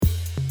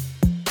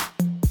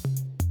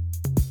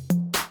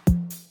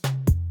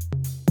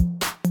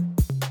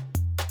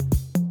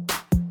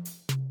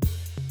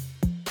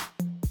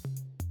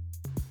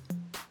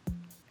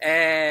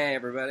Hey,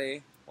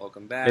 everybody.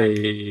 Welcome back.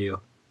 Hey,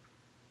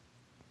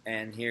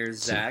 And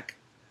here's So, Zach.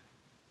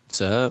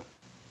 what's up?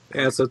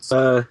 yeah, so it's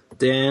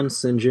Dan,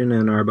 Sinjin,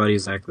 and our buddy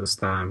Zach this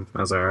time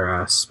as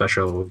our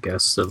special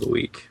guest of the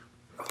week.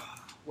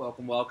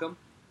 Welcome, welcome.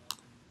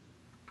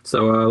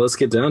 So let's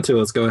get down to it.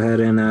 Let's go ahead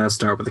and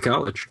start with the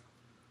college.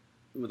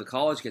 Ooh, the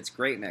college gets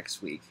great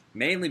next week,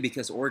 mainly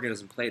because Oregon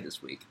doesn't play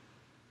this week.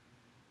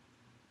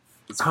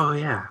 It's, Oh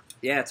yeah,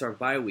 yeah, it's our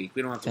bye week.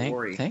 We don't have to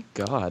worry. Thank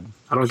God.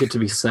 I don't get to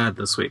be sad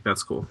this week.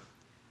 That's cool.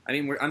 I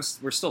mean,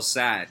 we're still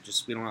sad.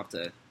 Just we don't have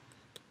to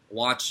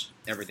watch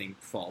everything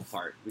fall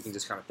apart. We can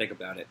just kind of think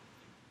about it.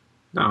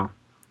 No,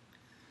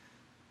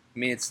 I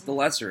mean, it's the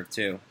lesser of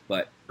two,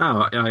 but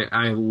no,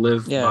 I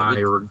live Yeah, by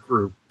but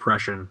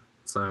repression.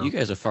 So you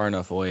guys are far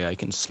enough away. I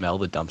can smell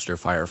the dumpster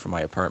fire from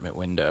my apartment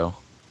window.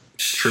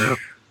 true,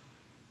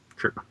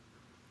 true.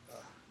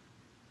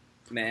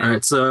 man. All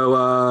right,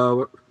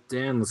 so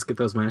Dan, let's get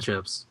those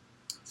matchups.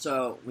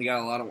 So we got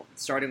a lot of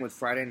starting with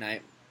Friday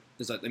night.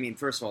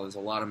 First of all, there's a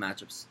lot of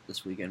matchups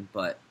this weekend,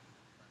 but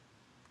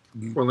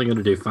We're only going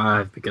to do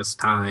 5 because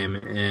time,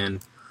 and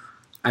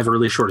I have a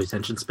really short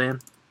attention span.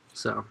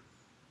 So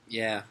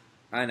yeah,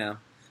 I know.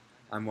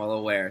 I'm well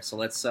aware. So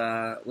let's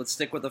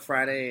stick with the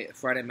Friday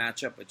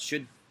matchup. It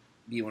should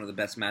be one of the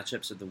best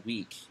matchups of the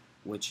week,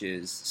 which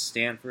is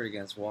Stanford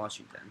against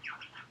Washington.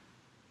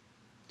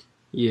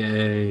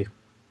 yay.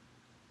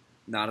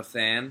 Not a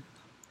fan.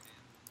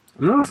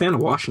 I'm not a fan of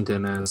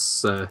Washington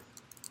as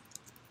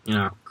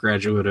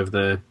graduate of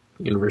the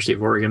University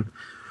of Oregon.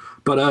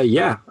 But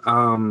yeah,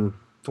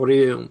 what are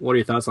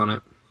your thoughts on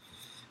it,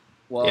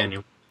 Well,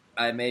 Daniel?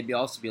 I may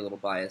also be a little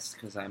biased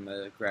because I'm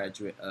a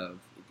graduate of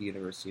the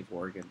University of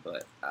Oregon,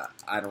 but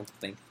I don't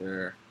think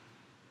they're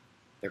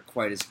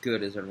quite as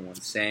good as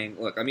everyone's saying.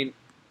 Look,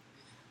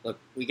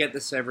 we get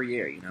this every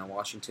year.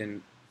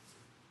 Washington,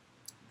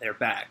 they're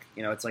back.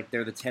 It's like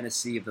they're the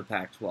Tennessee of the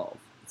Pac-12.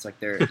 It's like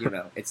they're,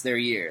 it's their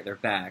year. They're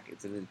back.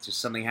 It's just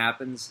something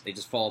happens. They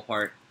just fall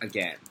apart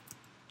again.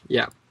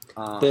 Yeah,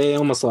 Um, they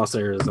almost lost to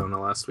Arizona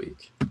last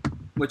week.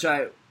 which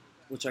I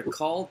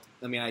called.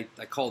 I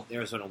called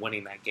Arizona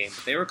winning that game,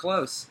 but they were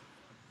close.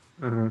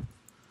 Uh-huh.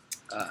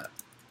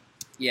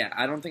 Yeah,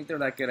 I don't think they're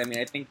that good.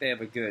 I think they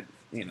have a good,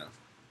 I think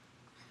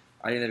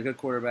they have a good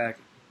quarterback,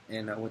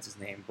 and what's his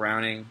name,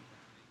 Browning.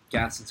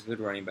 Gasson's a good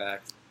running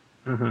back.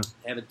 Uh-huh.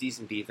 They have a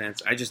decent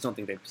defense. I just don't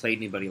think they've played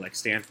anybody like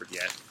Stanford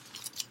yet.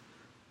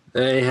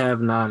 They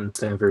have not, and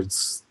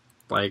Stanford's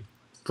like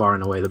far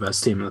and away the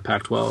best team in the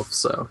Pac-12.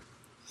 So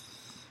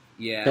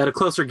they had Yeah, a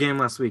closer game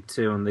last week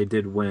too, and they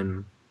did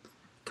win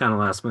kind of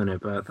last minute.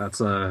 But that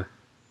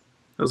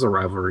was a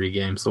rivalry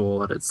game, so we'll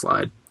let it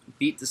slide.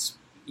 beat the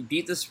you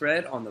beat the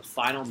spread on the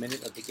final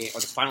minute of the game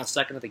or the final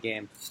second of the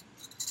game.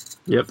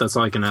 Yep, that's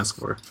all I can ask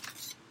for.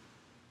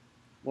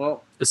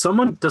 Well, Does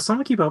someone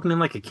keep opening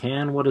like a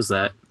can? What is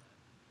that?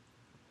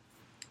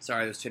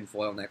 sorry, there's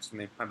tinfoil next to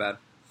me. My bad.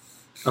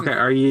 Okay,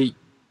 are you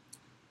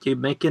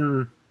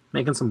making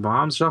some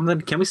bombs or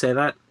something? Can we say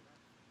that?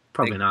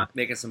 Probably not.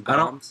 Making some I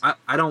don't. bombs?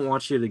 I don't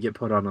want you to get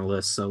put on a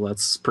list, so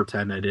let's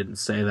pretend I didn't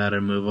say that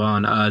and move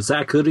on.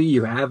 Zach, who do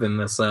you have in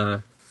this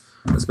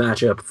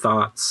matchup?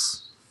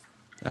 Thoughts?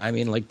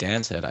 Like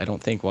Dan said, I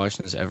don't think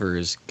Washington's ever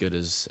as good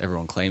as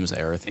everyone claims they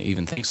are, or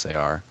even thinks they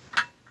are.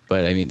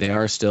 But they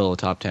are still a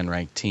top 10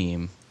 ranked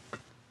team,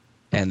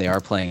 and they are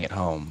playing at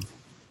home.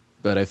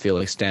 But I feel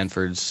like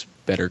Stanford's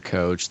better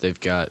coach. They've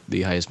got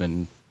the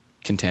Heisman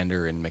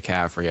contender in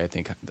McCaffrey. I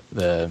think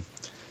the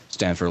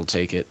Stanford will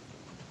take it.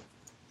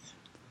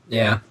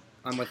 Yeah.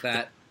 I'm with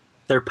that.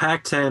 They're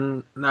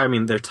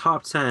Pac-10. They're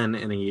top 10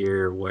 in a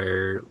year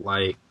where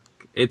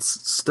it's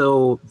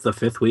still the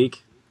 5th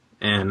week,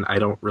 and I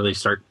don't really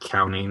start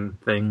counting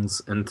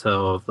things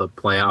until the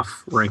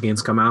playoff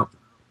rankings come out.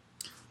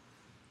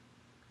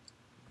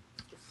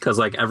 Because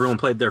everyone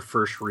played their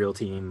first real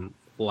team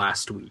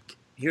last week.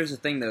 Here's the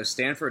thing, though.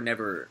 Stanford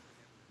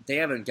they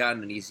haven't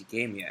gotten an easy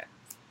game yet.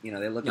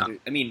 They look No.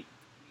 at,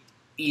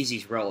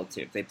 easy's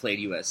relative. They played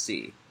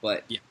USC,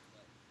 but Yeah.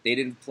 they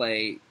didn't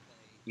play,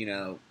 I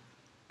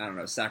don't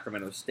know,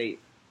 Sacramento State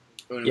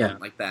or anything Yeah.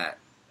 like that.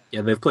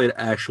 Yeah, they've played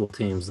actual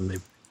teams and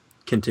they've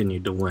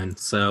continued to win.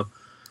 So,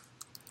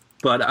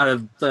 but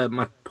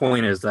my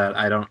point is that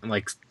I don't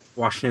like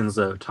Washington's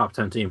a top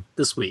 10 team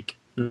this week.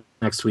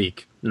 Next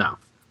week, no.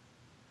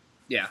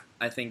 Yeah,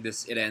 I think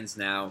it ends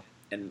now,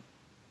 and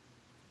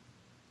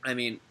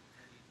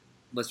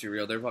let's be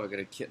real. They're probably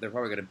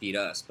gonna beat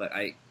us, but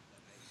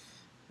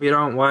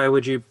Why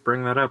would you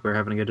bring that up? We're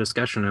having a good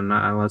discussion, and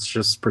let's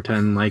just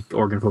pretend like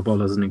Oregon football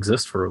doesn't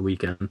exist for a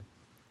weekend.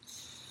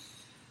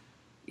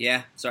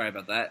 yeah, sorry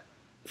about that.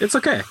 It's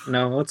okay.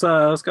 No, let's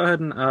go ahead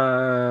and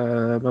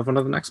move on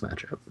to the next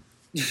matchup.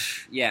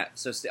 Yeah.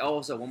 So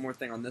also one more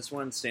thing on this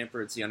one: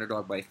 Stanford's the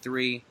underdog by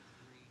 3,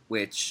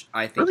 which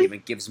I think Really?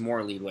 even gives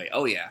more leeway.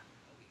 Oh yeah,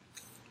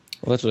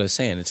 Well, that's what I was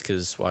saying. It's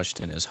because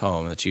Washington is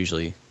home. That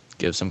usually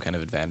gives some kind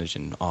of advantage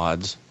in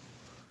odds.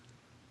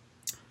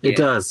 It Yeah.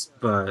 does,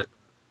 but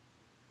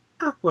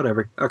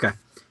whatever. Okay,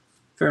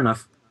 fair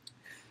enough.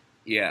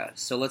 yeah.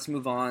 So let's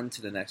move on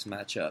to the next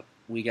matchup.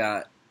 We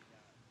got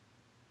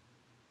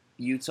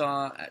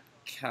Utah at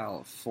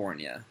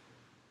California.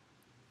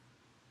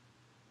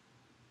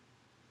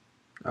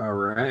 All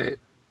right.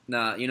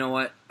 Nah, you know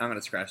what? I'm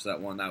gonna scratch that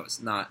one. That was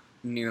not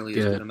nearly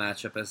as good a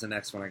matchup as the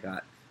next one I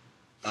got.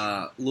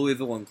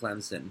 Louisville and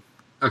Clemson.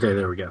 Okay,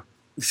 there we go.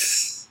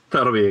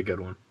 That'll be a good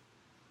one.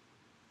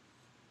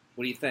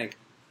 What do you think?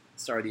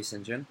 Start these,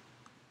 Sinjin.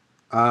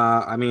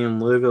 I mean,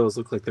 Louisville's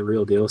look like the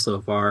real deal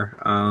so far.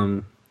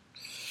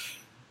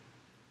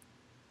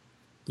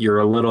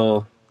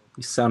 You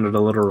sounded a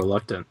little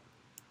reluctant.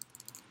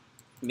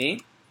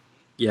 Me?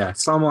 Yeah,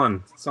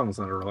 someone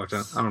sounded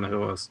reluctant. I don't know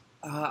who it was.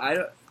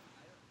 I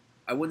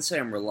wouldn't say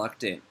I'm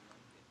reluctant.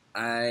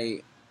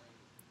 I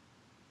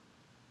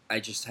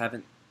just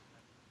haven't.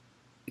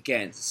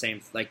 Again, it's the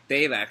same. Like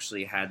they've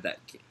actually had that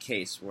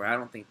case where I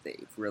don't think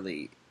they've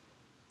really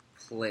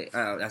played.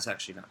 Oh, that's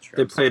actually not true.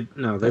 They played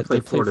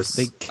Florida.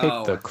 They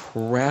kicked the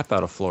crap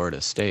out of Florida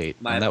State,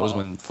 and that was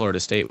when Florida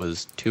State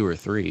was 2 or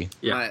 3.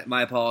 Yeah.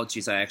 My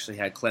apologies. I actually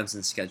had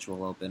Clemson's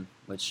schedule open,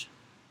 which.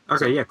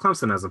 Okay, yeah,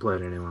 Clemson hasn't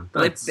played anyone.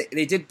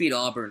 They did beat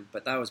Auburn,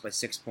 but that was by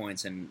 6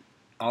 points, and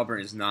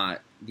Auburn is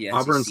not the SEC.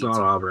 Auburn's not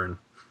Auburn.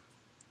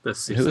 Who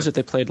was it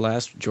they played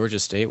last? Georgia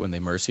State when they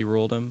mercy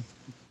ruled them?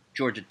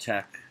 Georgia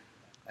Tech.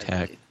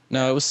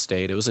 No, it was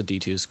State. It was a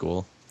D2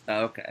 school.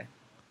 Oh, okay.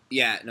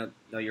 Yeah, no,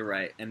 you're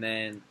right. And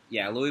then,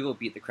 yeah, Louisville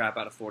beat the crap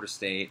out of Florida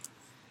State.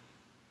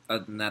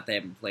 Other than that, they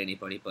haven't played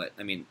anybody. But,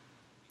 I mean,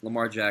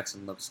 Lamar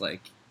Jackson looks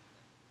like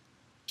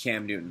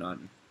Cam Newton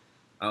on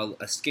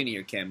a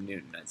skinnier Cam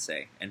Newton, I'd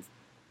say, and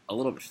a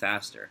little bit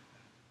faster.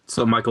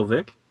 So Michael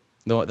Vick?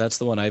 No, that's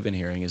the one I've been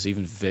hearing. Is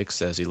even Vick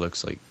says he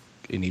looks like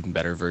an even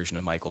better version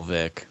of Michael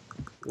Vick.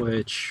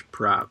 That's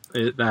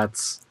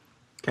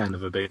kind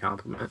of a big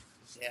compliment.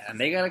 Yeah, and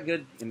they got a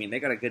good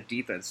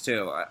defense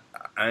too.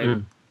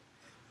 And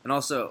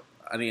also,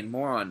 I mean,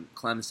 more on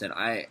Clemson.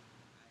 I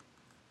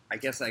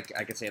guess I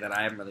could say that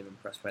I haven't really been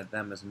impressed by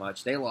them as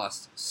much. They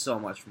lost so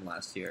much from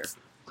last year.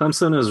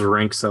 Clemson is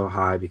ranked so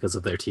high because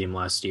of their team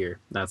last year.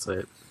 That's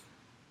it.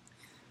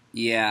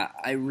 Yeah,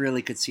 I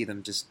really could see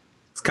them just.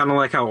 It's kind of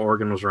like how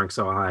Oregon was ranked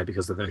so high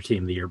because of their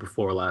team the year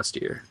before last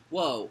year.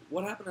 Whoa,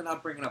 what happened to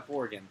not bringing up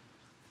Oregon?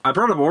 I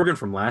brought up Oregon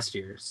from last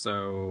year,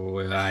 so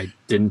I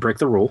didn't break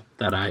the rule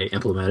that I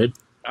implemented.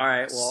 All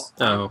right, well,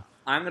 so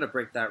I'm going to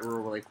break that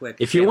rule really quick.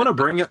 If you want to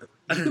bring up,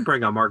 you can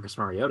bring up Marcus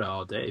Mariota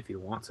all day if you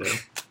want to.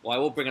 Well, I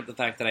will bring up the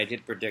fact that I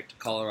did predict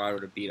Colorado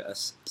to beat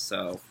us,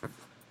 so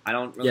I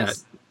don't really. Yeah.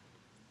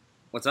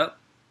 What's up?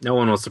 No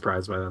one was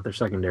surprised by that. Their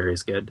secondary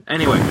is good.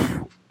 Anyway,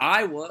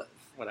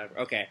 whatever.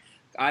 Okay,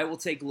 I will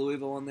take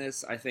Louisville on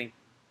this. I think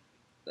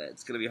that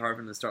it's going to be hard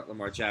for them to start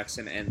Lamar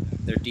Jackson, and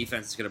their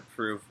defense is going to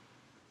prove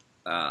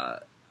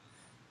that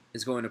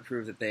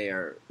they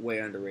are way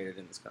underrated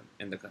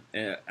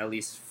at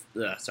least.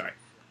 Sorry,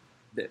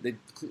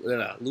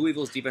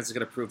 Louisville's defense is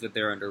going to prove that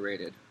they're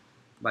underrated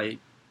by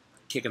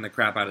kicking the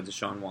crap out of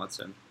Deshaun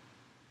Watson.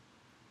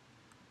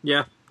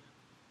 Yeah,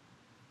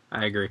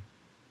 I agree.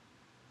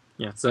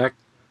 Yeah, Zach?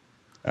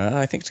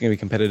 I think it's going to be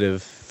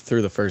competitive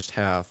through the first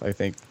half. I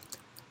think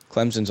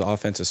Clemson's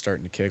offense is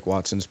starting to kick.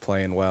 Watson's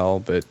playing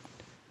well, but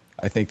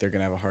I think they're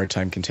going to have a hard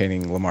time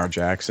containing Lamar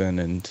Jackson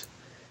and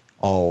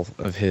all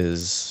of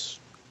his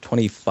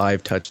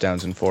 25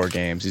 touchdowns in 4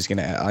 games. I'm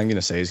going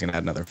to say he's going to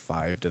add another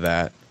 5 to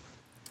that.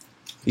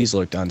 He's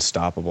looked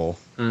unstoppable.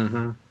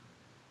 Mm-hmm.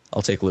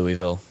 I'll take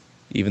Louisville,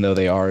 even though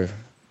they are,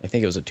 I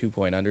think it was a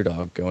 2-point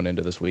underdog going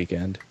into this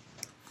weekend.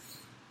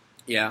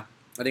 Yeah,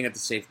 I think that's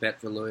a safe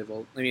bet for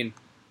Louisville. I mean,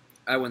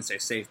 I wouldn't say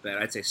safe bet.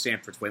 I'd say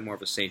Stanford's way more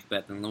of a safe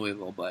bet than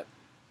Louisville, but...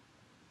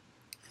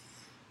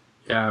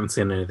 Yeah, I haven't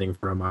seen anything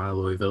from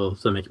Louisville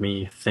to make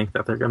me think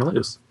that they're going to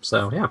lose.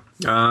 So,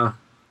 yeah.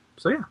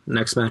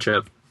 Next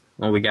matchup.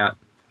 What we got?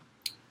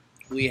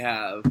 We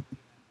have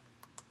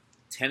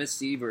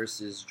Tennessee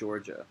versus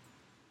Georgia.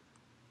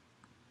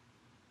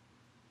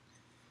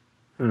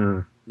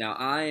 Now,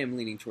 I am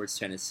leaning towards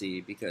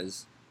Tennessee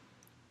because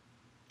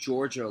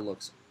Georgia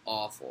looks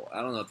awful.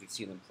 I don't know if you've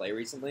seen them play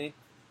recently.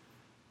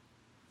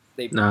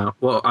 They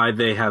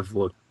have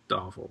looked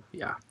awful,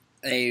 yeah.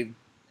 They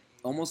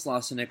almost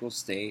lost to Nicholls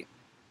State.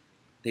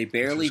 They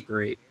barely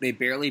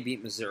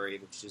beat Missouri,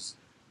 which is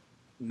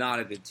not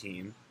a good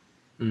team.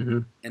 Mm-hmm.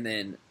 And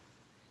then,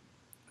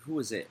 who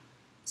was it?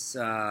 It's,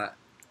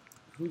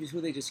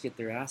 who they just get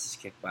their asses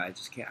kicked by?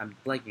 I'm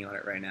blanking on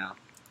it right now.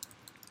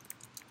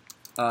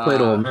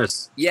 Played Ole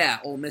Miss. Yeah,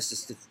 Ole Miss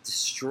just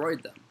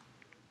destroyed them.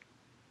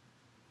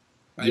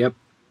 Right? Yep.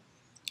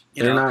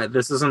 They're not.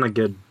 This isn't a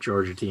good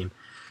Georgia team.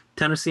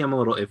 Tennessee, I'm a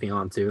little iffy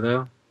on too,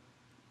 though.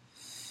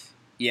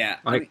 Yeah,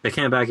 they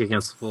came back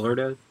against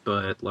Florida,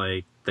 but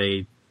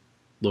they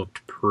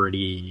looked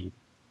pretty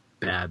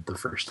bad the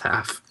first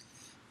half.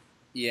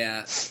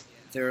 Yeah,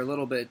 they're a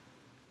little bit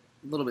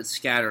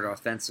scattered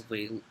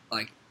offensively.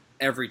 Like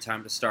every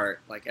time to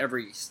start, like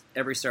every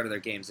start of their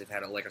games, they've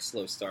had a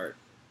slow start.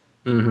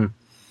 Mm-hmm.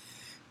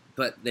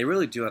 But they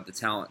really do have the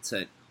talent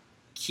to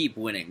keep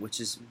winning, which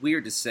is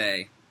weird to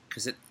say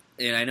because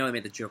and I know I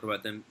made the joke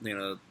about them.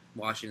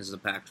 Washington's a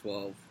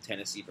Pac-12,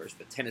 Tennessee versus,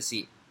 but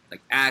Tennessee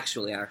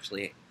actually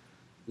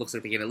looks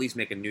like they can at least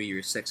make a New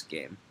Year's Six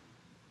game.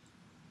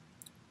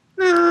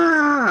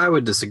 I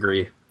would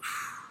disagree.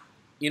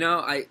 You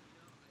know,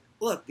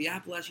 look the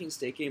Appalachian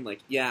State game. Like,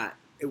 yeah,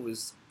 it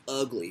was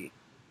ugly.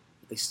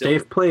 But they still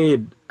They've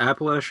played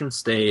Appalachian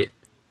State,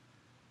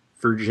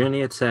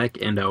 Virginia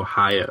Tech, and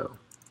Ohio,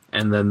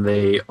 and then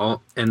they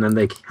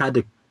had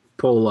to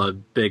pull a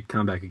big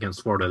comeback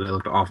against Florida. They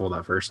looked awful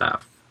that first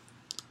half.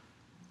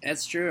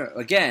 That's true.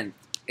 Again,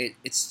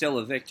 it's still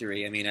a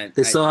victory. I mean,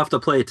 They still have to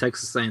play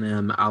Texas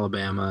A&M,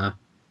 Alabama,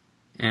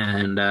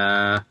 and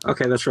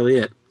okay, that's really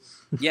it.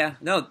 Yeah,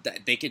 no,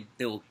 they could.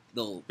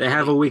 They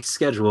have a weak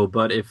schedule,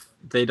 but if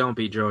they don't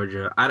beat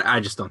Georgia, I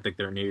just don't think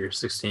they're a New Year's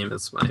Six team.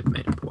 That's my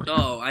main point.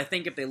 No, I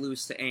think if they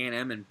lose to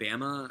A&M and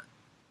Bama,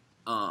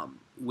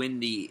 win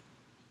the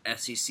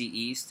SEC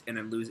East, and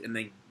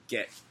then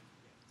get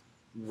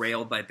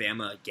railed by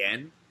Bama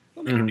again,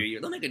 they'll make a New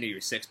Year. They'll make a New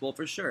Year's Six bowl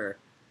for sure.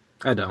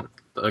 I don't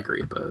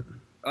agree, but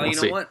Oh,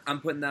 you know what? I'm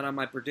putting that on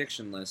my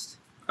prediction list.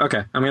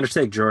 Okay, I'm going to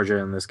take Georgia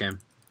in this game.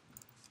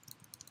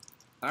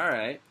 All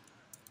right.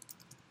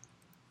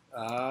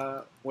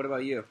 What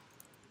about you?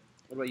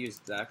 What about you,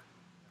 Zach?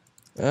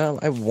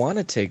 I want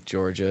to take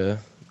Georgia,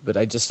 but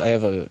I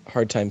have a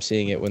hard time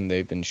seeing it when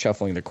they've been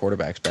shuffling their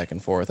quarterbacks back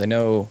and forth. I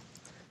know,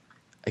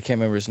 I can't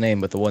remember his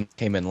name, but the one that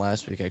came in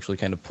last week actually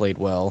kind of played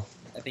well.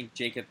 I think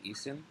Jacob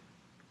Eason.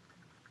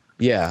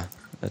 Yeah,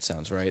 that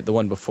sounds right. The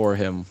one before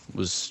him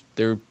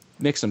they're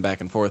mixing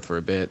back and forth for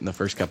a bit in the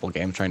first couple of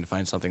games, trying to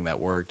find something that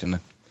worked, and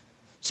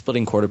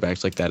splitting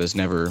quarterbacks like that has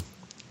never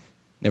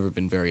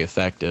been very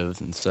effective,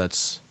 and so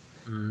that's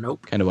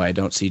Nope. kind of why I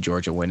don't see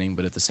Georgia winning.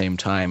 But at the same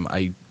time,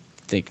 I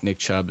think Nick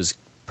Chubb is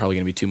probably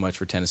going to be too much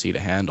for Tennessee to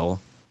handle.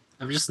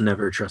 I've just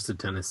never trusted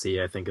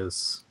Tennessee, I think,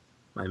 is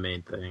my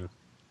main thing.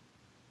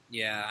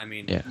 Yeah, I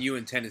mean, Yeah. you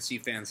and Tennessee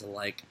fans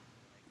alike.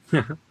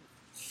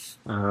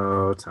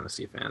 Oh,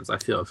 Tennessee fans, I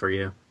feel it for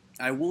you.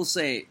 I will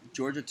say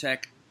Georgia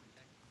Tech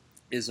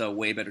is a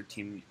way better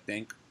team than you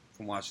think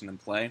from watching them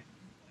play.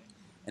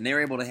 And they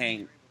were able to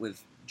hang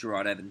with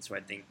Gerard Evans, who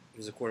I think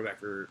is a quarterback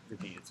for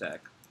Virginia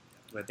Tech,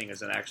 who I think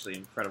is an actually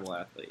incredible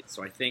athlete.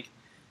 So I think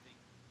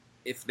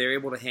if they're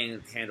able to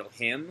handle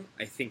him,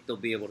 I think they'll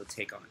be able to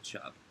take on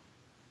Chubb.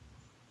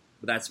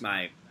 But that's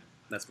my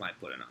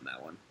put in on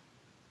that one.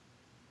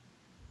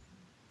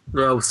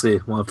 Yeah, we'll see.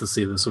 We'll have to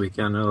see this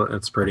weekend.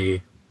 It's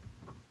pretty...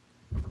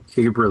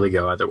 He could really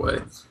go either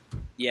way.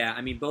 Yeah,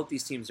 I mean, both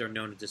these teams are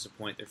known to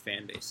disappoint their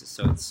fan bases,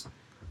 so it's...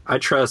 I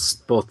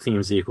trust both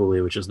teams equally,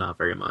 which is not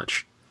very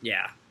much.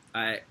 Yeah,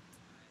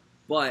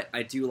 but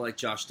I do like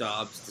Josh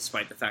Dobbs,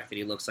 despite the fact that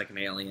he looks like an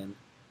alien.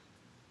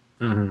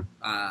 Mm-hmm.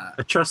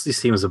 I trust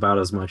these teams about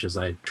as much as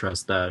I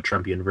trust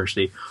Trump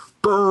University.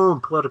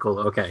 Boom! Political.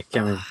 Okay,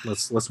 Cameron,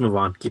 let's move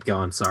on. Keep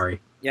going. Sorry.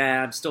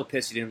 Yeah, I'm still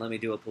pissed you didn't let me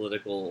do a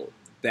political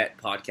bet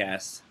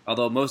podcast.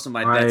 Although most of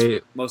my bets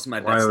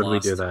Why would lost. we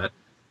do that?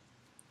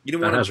 You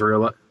don't That want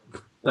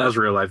has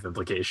real life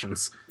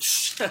implications.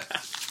 to.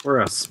 We're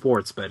a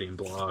sports betting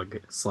blog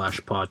 /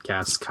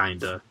 podcast,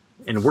 kinda,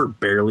 and we're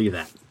barely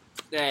that.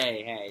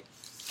 Hey,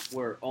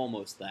 we're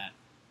almost that.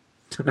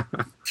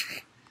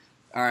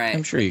 All right.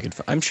 I'm sure you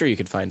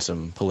could find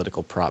some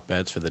political prop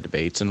bets for the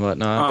debates and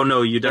whatnot. Oh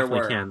no, you There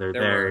definitely were. can. They're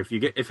There there.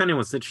 were. If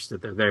anyone's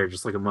interested, they're there.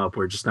 Just look them up.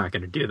 We're just not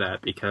going to do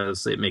that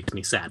because it makes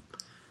me sad.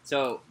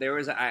 So there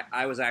was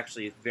I was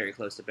actually very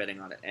close to betting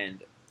on it,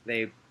 and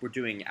they were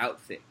doing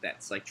outfit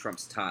bets like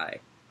Trump's tie,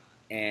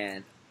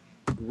 and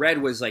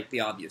red was like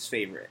the obvious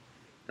favorite.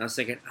 And I was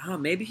thinking, oh,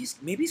 maybe he's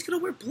gonna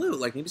wear blue.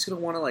 Like maybe he's gonna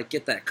want to like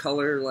get that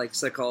color like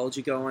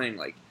psychology going.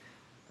 Like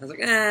I was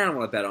like, I don't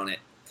want to bet on it.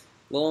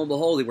 Lo and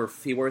behold,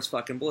 he wears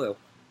fucking blue.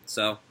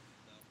 So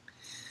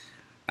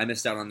I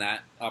missed out on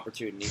that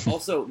opportunity.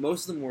 Also,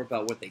 most of them were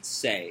about what they'd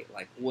say.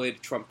 Like,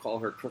 would Trump call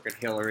her crooked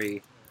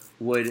Hillary?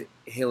 Would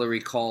Hillary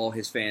call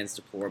his fans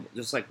deplorable?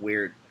 Just like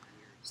weird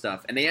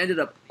stuff. And they ended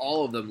up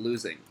all of them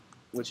losing,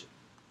 which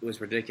was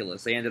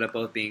ridiculous. They ended up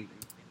both being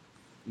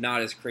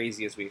not as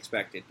crazy as we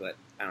expected, but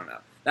I don't know.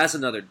 That's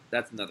another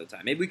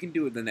time. Maybe we can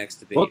do it the next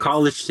debate. What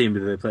college team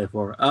do they play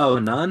for? Oh,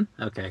 none?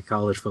 Okay,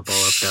 college football.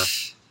 Let's go.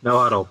 No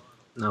huddle.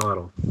 No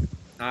huddle.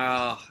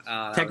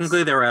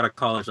 Technically, they were out of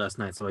college last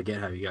night, so I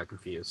get how you got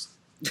confused.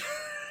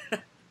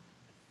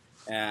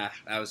 Yeah,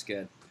 that was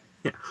good.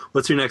 Yeah.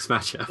 What's your next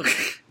matchup?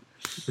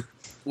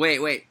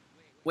 Wait.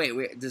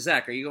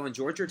 Zach, are you going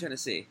Georgia or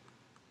Tennessee?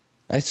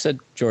 I said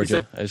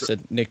Georgia. You I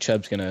said Nick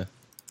Chubb's going to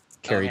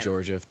carry Okay.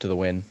 Georgia to the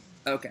win.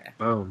 Okay.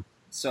 Boom.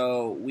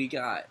 So we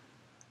got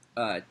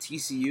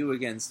TCU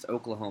against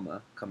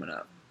Oklahoma coming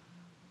up.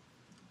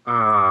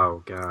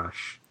 Oh,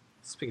 gosh.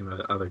 Speaking of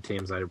other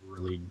teams I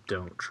really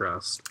don't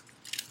trust.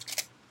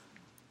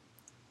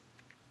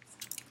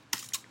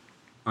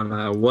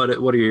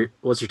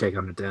 What's your take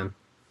on it, Dan?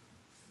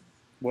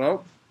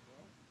 Well,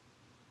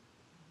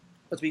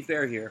 let's be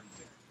fair here.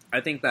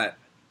 I think that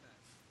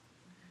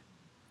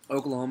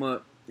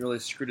Oklahoma really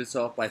screwed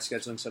itself by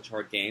scheduling such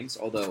hard games,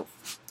 although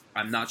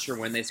I'm not sure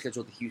when they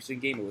scheduled the Houston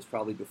game. It was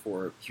probably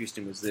before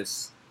Houston was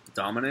this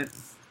dominant.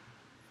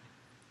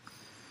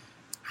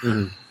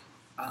 Mhm.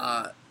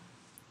 I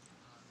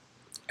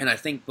And I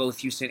think both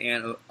Houston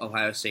and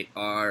Ohio State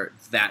are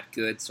that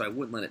good, so I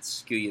wouldn't let it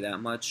skew you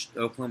that much.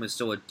 Oklahoma is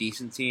still a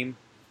decent team.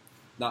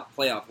 Not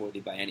playoff worthy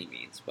by any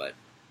means, but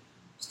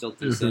still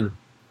decent.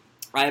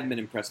 I haven't been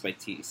impressed by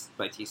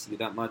TCU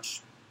that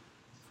much.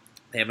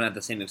 They haven't had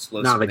the same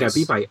explosiveness. No, they got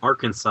beat by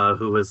Arkansas,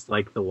 who was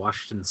like the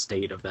Washington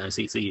State of the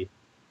SEC.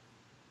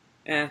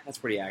 That's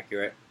pretty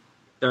accurate.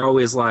 They're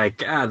always like,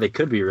 they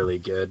could be really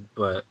good,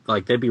 but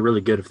like they'd be really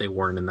good if they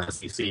weren't in the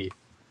SEC.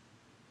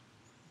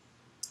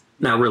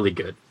 Not really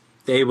good.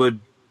 They would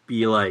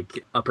be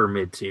like upper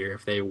mid tier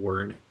if they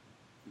weren't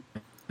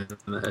in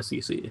the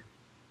SEC.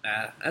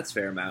 That's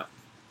fair amount.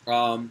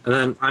 And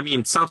then, I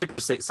mean, South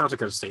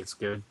Dakota State's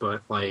good,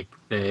 but like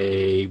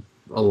they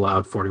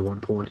allowed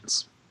 41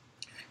 points.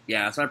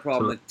 Yeah, that's my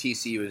problem with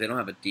TCU is they don't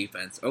have a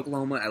defense.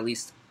 Oklahoma, at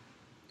least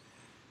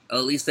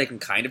they can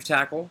kind of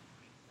tackle.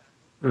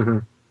 Mm-hmm.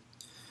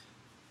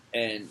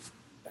 And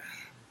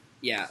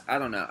yeah, I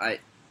don't know.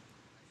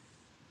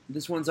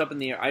 This one's up in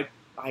the air.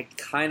 I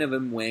kind of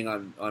am weighing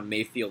on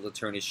Mayfield to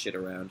turn his shit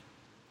around.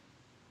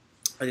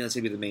 I think that's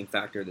gonna be the main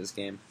factor of this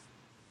game.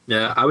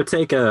 Yeah, I would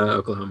take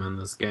Oklahoma in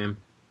this game.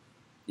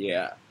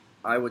 Yeah,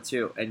 I would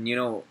too. And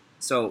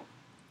so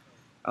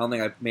I don't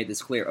think I've made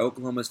this clear.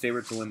 Oklahoma's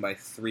favorite to win by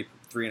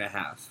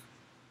 3.5.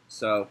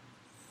 So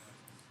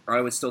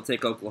I would still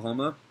take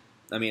Oklahoma.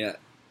 I mean,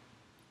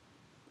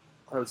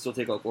 I would still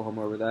take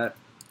Oklahoma over that.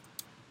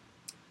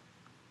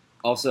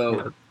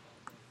 Also,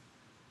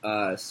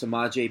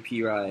 Samaje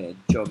Perine and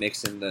Joe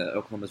Mixon, the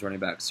Oklahoma's running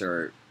backs,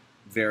 are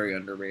very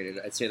underrated.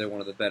 I'd say they're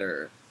one of the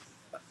better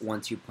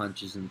 1-2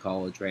 punches in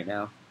college right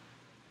now.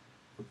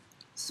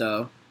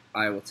 So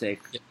I will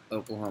take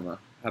Oklahoma.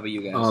 How about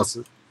you guys?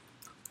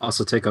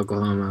 Also take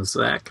Oklahoma,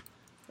 Zach.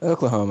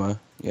 Oklahoma.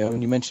 Yeah,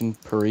 when you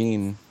mentioned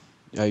Perine,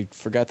 I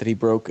forgot that he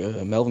broke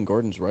Melvin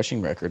Gordon's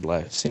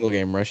single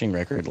game rushing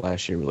record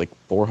last year with like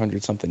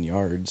 400 something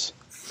yards.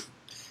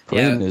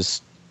 Perine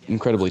is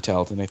incredibly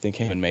talented. I think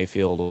him and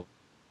Mayfield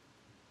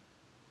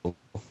are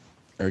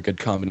a good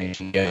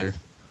combination together.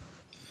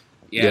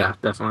 Yeah,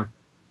 definitely.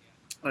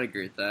 I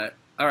agree with that.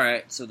 All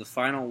right, so the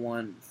final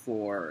one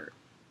for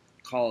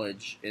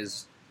college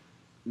is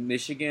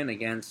Michigan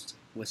against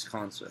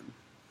Wisconsin.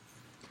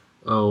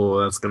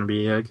 Oh, that's going to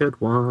be a good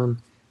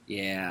one.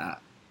 Yeah.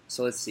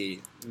 So let's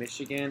see.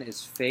 Michigan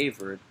is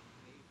favored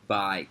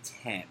by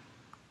 10.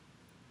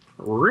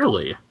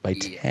 Really? By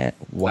 10?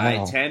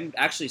 Wow. By 10?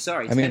 Actually,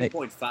 sorry,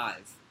 10.5.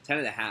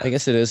 10.5. I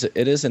guess it is.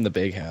 It is in the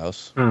big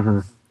house. Mm-hmm.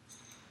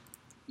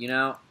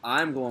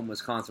 I'm going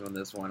Wisconsin on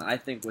this one. I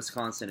think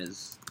Wisconsin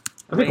is...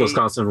 I think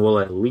Wisconsin will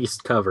at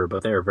least cover,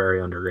 but they're very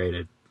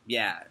underrated.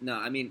 Yeah. No,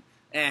 I mean,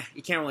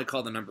 you can't really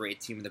call the number 8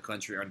 team in the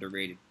country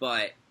underrated,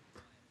 but...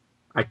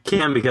 I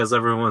can because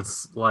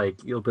everyone's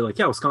like, you'll be like,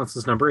 yeah,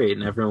 Wisconsin's number 8,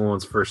 and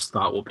everyone's first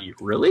thought will be,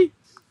 really?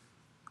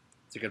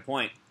 It's a good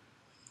point.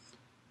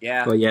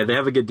 Yeah. But yeah, they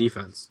have a good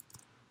defense.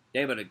 They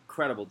have an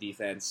incredible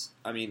defense.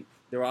 I mean,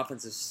 their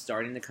offense is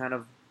starting to kind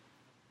of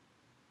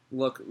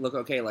look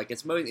okay. Like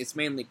it's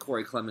mainly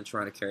Corey Clement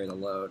trying to carry the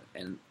load,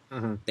 and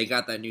they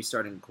got that new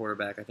starting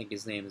quarterback. I think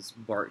his name is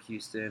Bart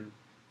Houston.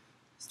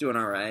 He's doing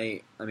all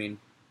right. I mean,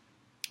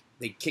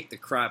 they kicked the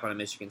crap out of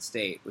Michigan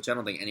State, which I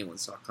don't think anyone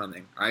saw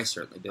coming. I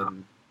certainly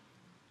didn't.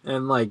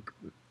 And like,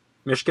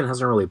 Michigan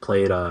hasn't really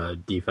played a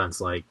defense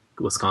like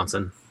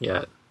Wisconsin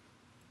yet.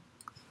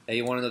 Hey,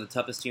 you want to know the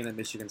toughest team that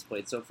Michigan's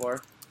played so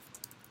far?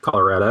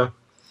 Colorado.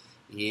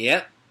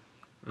 Yep.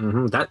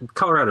 That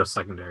Colorado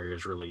secondary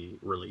is really,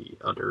 really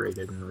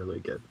underrated and really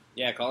good.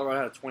 Yeah,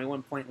 Colorado had a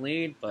 21-point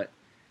lead, but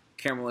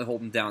can't really hold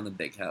them down in the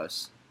big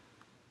house.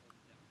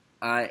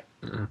 God,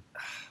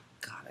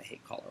 I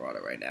hate Colorado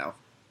right now.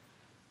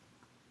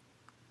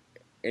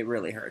 It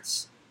really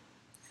hurts.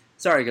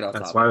 Sorry to get off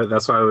topic.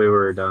 That's why we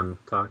were done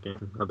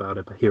talking about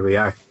it, but here we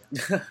are.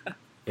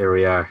 Here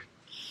we are.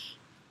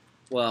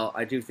 Well,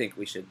 I do think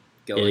we should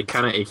go. It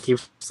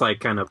keeps like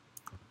kind of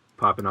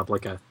popping up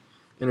like a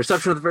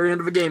interception at the very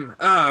end of a game.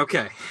 Oh,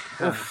 okay.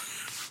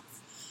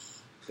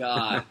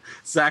 God.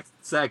 Zach,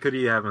 who do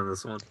you have in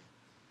this one?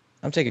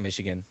 I'm taking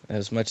Michigan.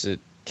 As much as it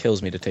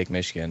kills me to take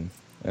Michigan,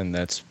 and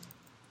that's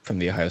from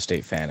the Ohio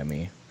State fan of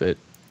me, but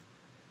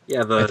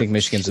yeah, I think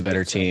Michigan's a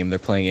better team. They're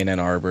playing in Ann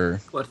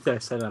Arbor. What did I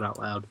say that out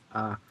loud?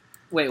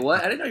 Wait,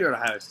 what? I didn't know you were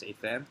an Ohio State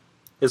fan.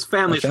 His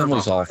family's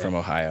all from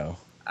Ohio.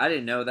 I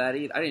didn't know that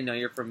either. I didn't know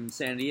you're from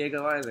San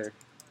Diego either.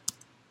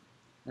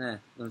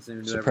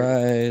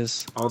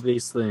 Surprise. All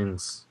these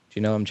things. Do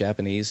you know I'm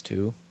Japanese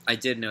too? I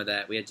did know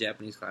that. We had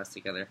Japanese class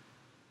together.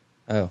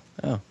 Oh.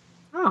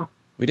 Oh.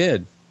 We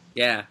did.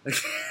 Yeah.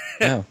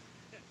 Oh.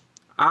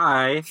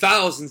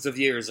 Thousands of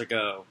years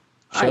ago.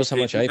 Shows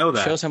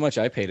how much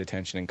I paid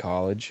attention in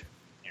college.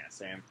 Yeah,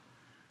 Sam.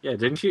 Yeah,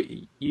 didn't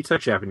you? You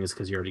took Japanese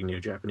because you already knew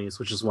Japanese,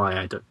 which is why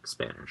I took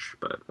Spanish.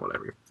 But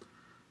whatever.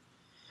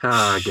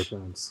 Good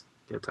times.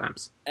 Good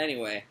times.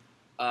 Anyway,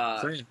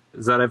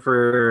 is that it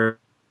for?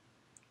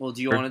 Well,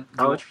 do you want to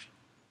college?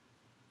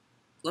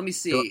 Let me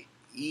see.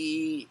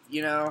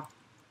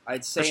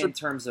 I'd say in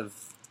terms of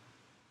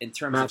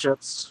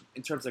matchups,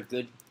 in terms of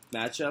good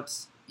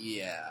matchups,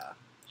 yeah.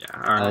 Yeah.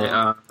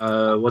 All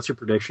right. What's your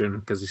prediction?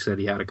 Because you said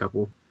you had a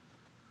couple.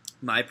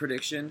 My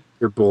prediction.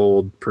 Your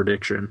bold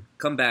prediction.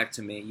 Come back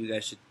to me. You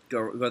guys should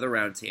go the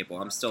round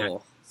table. I'm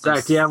still.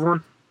 Zach, do you have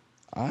one?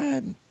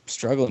 I'm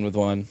struggling with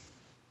one.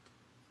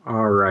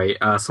 All right.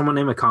 Someone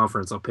name a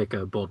conference. I'll pick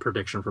a bold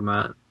prediction from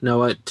that. No,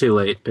 what? Too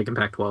late. Picking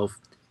Pac-12.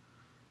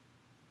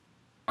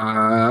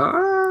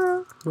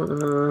 Oh,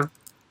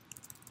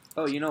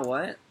 you know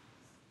what?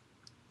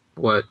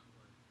 What?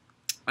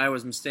 I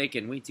was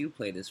mistaken. We do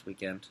play this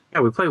weekend.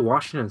 Yeah, we play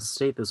Washington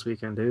State this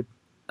weekend, dude.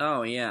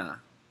 Oh yeah.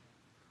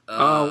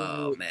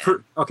 Oh man.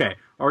 Okay,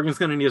 Oregon's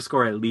going to need to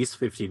score at least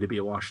 50 to be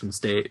a Washington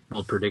State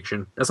bold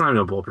prediction. That's not even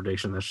a bold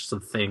prediction. That's just a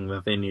thing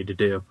that they need to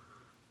do.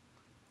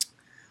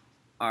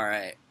 All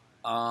right.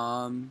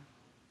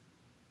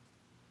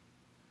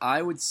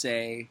 I would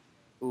say,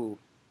 ooh,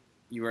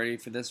 you ready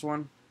for this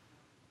one?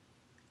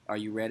 Are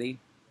you ready?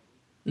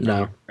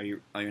 No. Are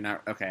you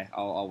not? Okay,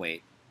 I'll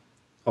wait.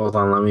 Hold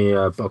on, let me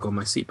buckle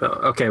my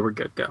seatbelt. Okay, we're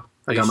good. Go.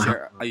 Are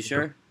you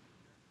sure?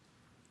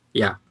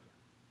 Yeah.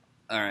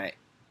 All right.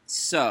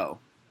 So,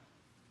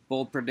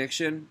 bold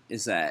prediction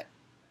is that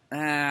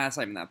it's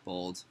not even that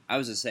bold. I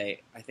was gonna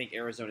say I think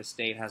Arizona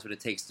State has what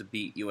it takes to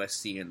beat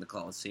USC in the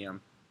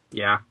Coliseum.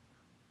 Yeah.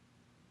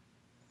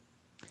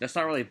 That's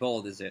not really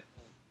bold, is it?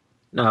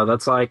 No,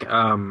 that's like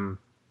an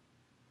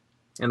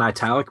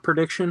italic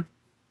prediction.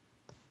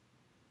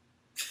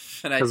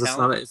 Because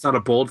it's not a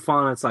bold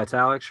font, it's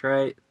italics,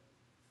 right?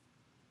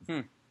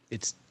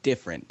 It's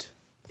different.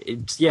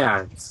 It's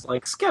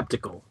like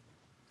skeptical.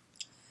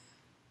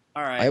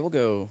 All right. I will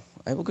go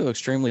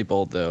extremely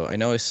bold though. I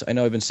know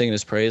I've been singing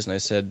his praise, and I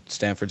said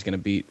Stanford's going to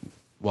beat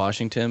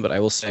Washington, but I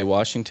will say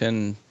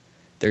Washington,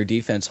 their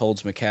defense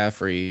holds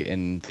McCaffrey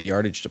in the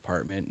yardage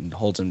department and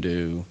holds him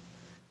to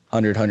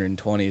 100,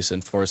 120s,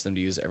 and force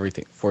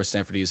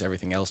Stanford to use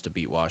everything else to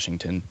beat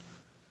Washington.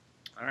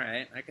 All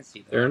right, I can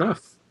see that. Fair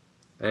enough.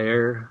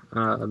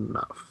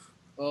 Enough.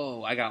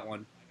 Oh, I got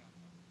one.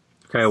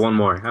 Okay, one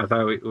more. I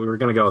thought we were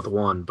going to go with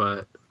one,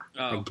 but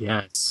I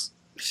guess.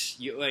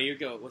 You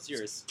go. What's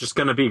yours? Just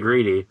going to be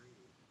greedy.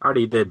 I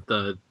already did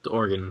the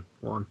Oregon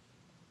one.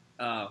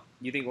 Oh,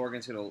 you think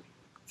Oregon's going to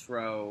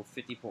throw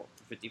 50 points?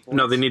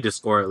 No, they need to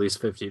score at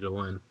least 50 to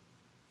win.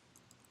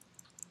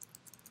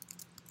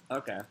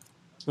 Okay.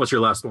 What's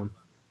your last one?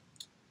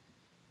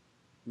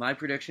 My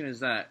prediction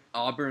is that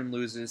Auburn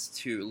loses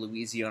to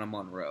Louisiana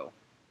Monroe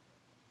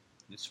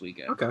this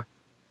weekend.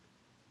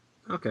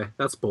 Okay,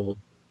 that's bold.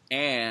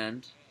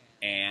 And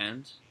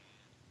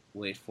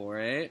wait for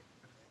it.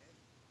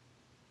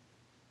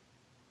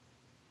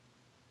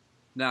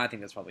 No, I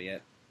think that's probably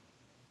it.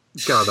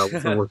 God, that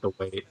wasn't worth the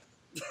wait.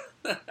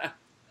 All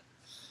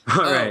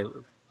right.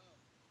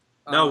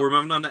 No, we're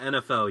moving on to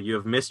NFL. You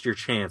have missed your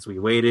chance. We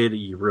waited.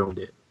 You ruined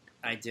it.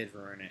 I did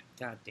ruin it.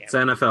 God damn it. It's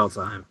NFL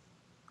time.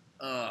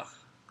 Ugh.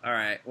 All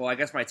right. Well, I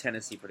guess my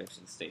Tennessee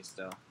prediction stays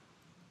still.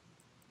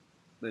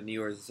 The New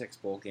Year's Six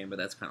bowl game, but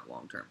that's kind of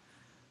long term.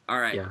 All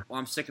right. Yeah. Well,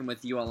 I'm sticking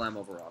with ULM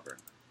over Auburn.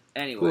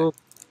 Anyway. Cool.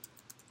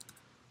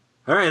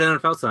 All right,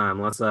 NFL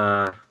time. Let's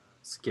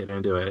get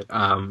into it.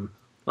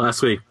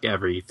 Last week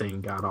everything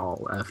got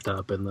all effed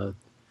up in the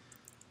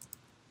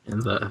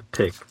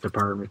pick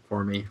department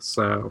for me.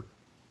 So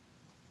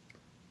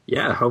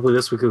yeah, hopefully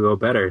this week will go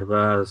better.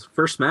 The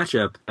first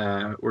matchup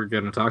we're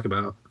going to talk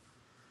about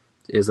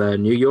is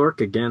New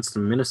York against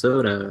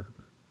Minnesota.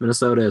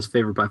 Minnesota is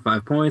favored by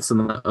 5 points, and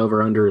the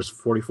over/under is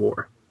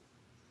 44.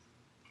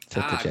 Is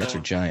that the Jets or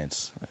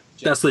Giants?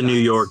 That's the New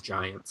York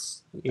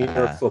Giants. New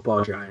York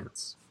Football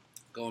Giants.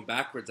 Going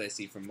backwards, I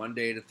see, from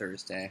Monday to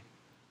Thursday.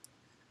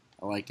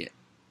 I like it.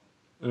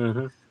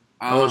 Mm-hmm.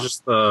 That was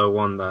just the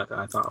one that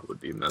I thought would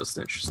be most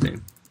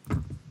interesting.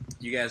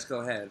 You guys go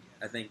ahead.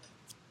 I think.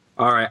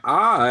 All right,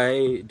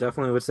 I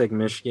definitely would take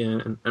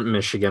Minnesota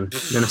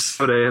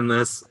in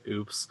this.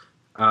 Oops.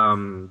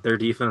 Their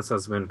defense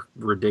has been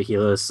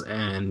ridiculous,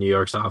 and New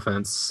York's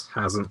offense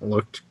hasn't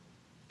looked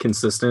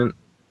consistent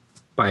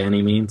by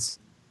any means.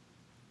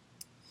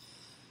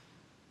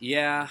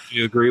 Yeah. Do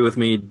you agree with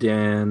me,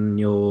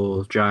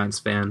 Daniel, Giants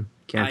fan,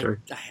 Cantor?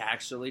 I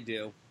actually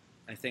do.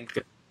 I think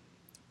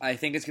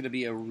it's going to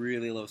be a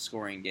really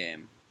low-scoring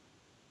game.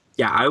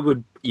 Yeah, I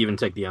would even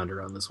take the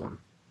under on this one.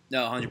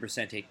 No,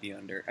 100% take the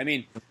under. I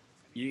mean,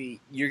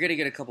 you're going to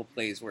get a couple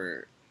plays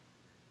where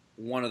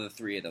one of the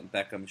three of them,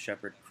 Beckham,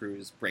 Shepard,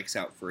 Cruz, breaks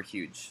out for a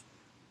huge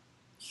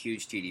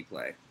TD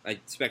play. I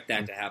expect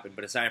that to happen,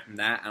 but aside from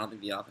that, I don't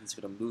think the offense is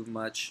going to move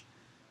much.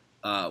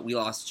 We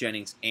lost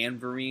Jennings and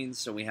Vereen,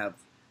 so we have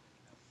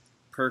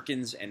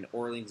Perkins and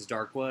Orleans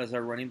Darkwa as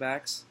our running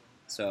backs.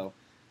 So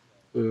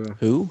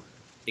Who?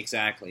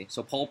 Exactly.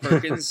 So Paul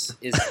Perkins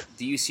is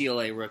the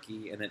UCLA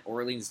rookie, and then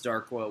Orleans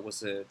Darkwa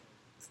was a...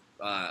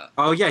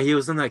 oh, yeah, he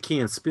was in that Key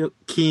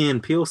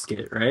and Peele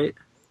skit, right?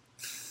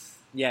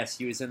 Yes,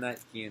 he was in that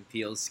Key and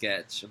Peele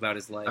sketch about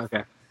his life.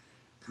 Okay.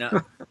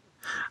 No.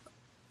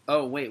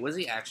 Oh, wait, was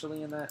he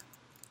actually in that?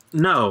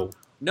 No.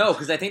 No,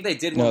 because I think they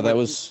did No, one. that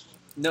was...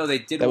 No, they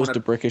did That one. was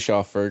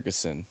DeBrickashaw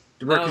Ferguson.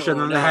 And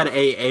then they had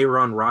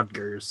Aaron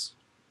Rodgers.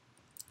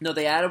 No,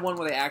 they added one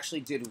where they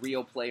actually did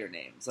real player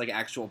names, like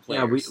actual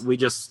Yeah, players. we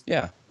just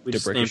Yeah, we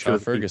just named DeBrickashaw two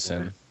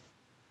Ferguson.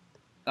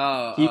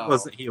 Oh,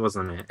 He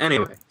wasn't it.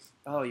 Anyway,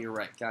 Oh, you're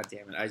right. God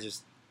damn it! I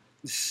just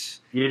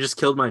you just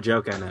killed my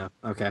joke. I know.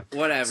 Okay,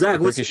 whatever. Zach,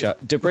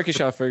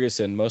 DeBrickashaw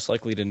Ferguson, most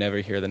likely to never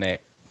hear the name.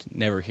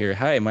 Never hear.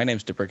 Hi, my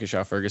name's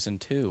DeBrickashaw Ferguson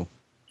too.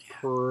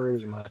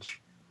 pretty much.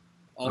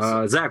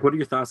 Also, Zach, what are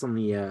your thoughts on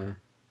the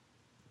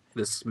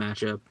this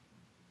matchup?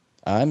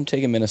 I'm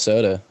taking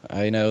Minnesota.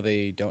 I know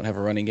they don't have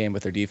a running game,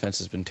 but their defense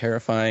has been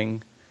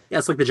terrifying. Yeah,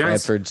 it's like the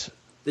Giants. Bradford's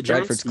The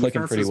Giants' Bradford's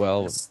clicking pretty defense's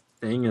well. biggest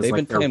thing is They've like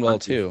been their playing well run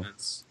too.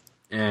 defense.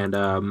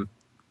 And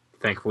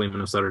thankfully,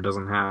 Minnesota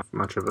doesn't have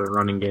much of a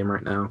running game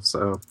right now.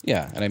 So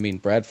Yeah, and I mean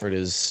Bradford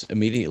is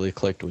immediately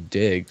clicked with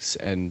Diggs,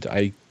 and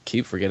I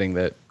keep forgetting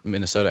that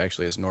Minnesota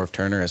actually has Norv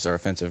Turner as their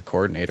offensive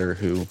coordinator,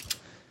 who,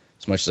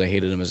 as much as I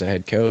hated him as a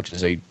head coach,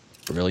 is a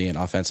brilliant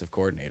offensive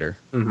coordinator.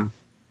 Mhm.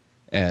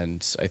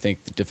 And I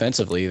think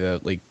defensively, the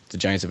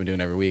Giants have been doing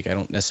every week, I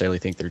don't necessarily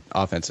think their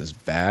offense is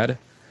bad.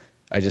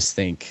 I just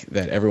think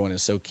that everyone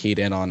is so keyed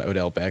in on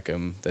Odell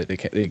Beckham that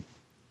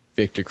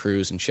Victor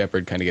Cruz and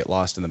Shepard kind of get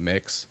lost in the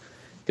mix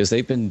because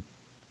they've been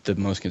the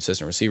most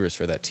consistent receivers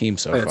for that team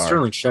so far.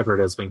 Sterling Shepard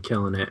has been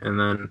killing it, and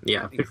then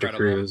Victor Incredible.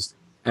 Cruz.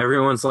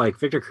 Everyone's like,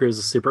 Victor Cruz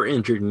is super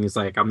injured, and he's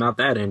like, I'm not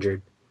that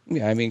injured.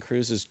 Yeah, I mean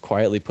Cruz is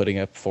quietly putting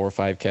up 4 or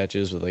 5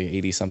 catches with like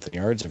 80 something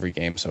yards every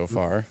game so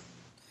far.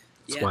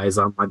 That's Yeah. why he's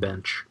on my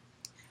bench.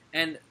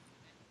 And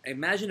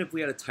imagine if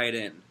we had a tight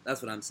end.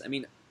 That's what I'm saying. I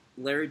mean,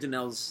 Larry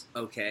Donnell's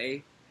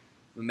okay,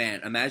 but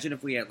man, imagine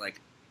if we had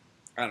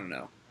I don't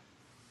know,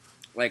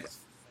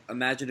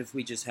 imagine if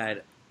we just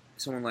had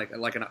someone like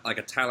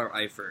a Tyler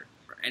Eifert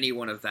or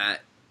anyone of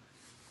that.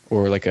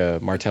 Or like a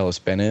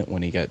Martellus Bennett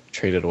when he got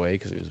traded away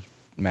because he was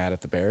mad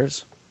at the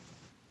Bears.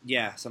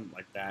 Yeah, something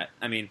like that.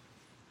 I mean,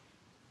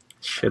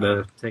 Should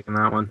have taken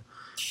that one.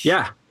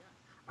 Yeah.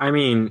 I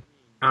mean,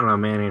 I don't know,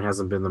 Manning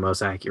hasn't been the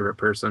most accurate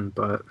person,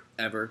 but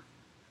ever.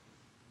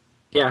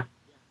 yeah.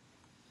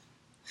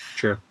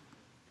 True.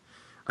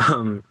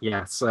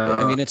 Yeah, so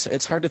I mean,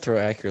 it's hard to throw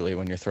accurately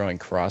when you're throwing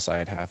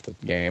cross-eyed half the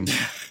game.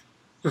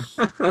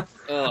 Ugh.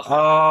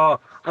 Oh,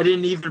 I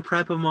didn't even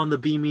prep him on the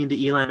be mean to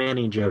Eli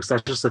Manning jokes.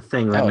 That's just a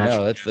thing. That Oh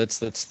no, naturally-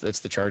 that's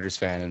the Chargers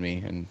fan in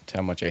me and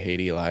how much I hate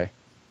Eli.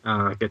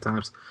 Good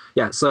times.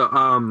 Yeah, so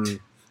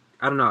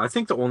I don't know. I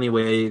think the only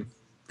way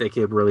they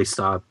could really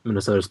stop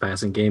Minnesota's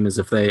passing game is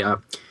if they,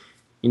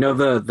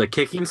 the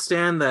kicking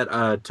stand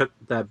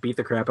that beat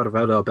the crap out of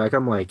Odell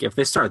Beckham. Like, if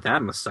they start that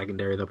in the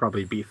secondary, they'll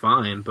probably be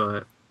fine.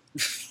 But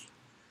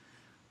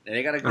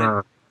They got a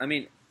good. I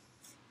mean,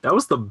 that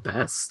was the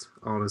best,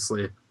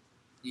 honestly.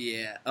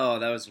 yeah. Oh,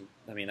 that was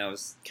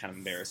kind of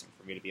embarrassing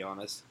for me, to be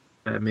honest.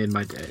 That made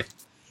my day.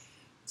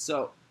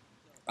 So,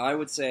 I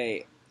would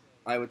say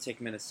I would take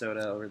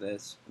Minnesota over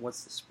this.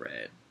 What's the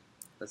spread?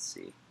 Let's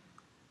see.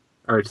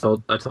 I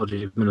told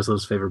you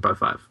Minnesota's favored by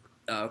 5.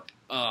 4.5.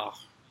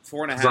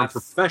 Because I'm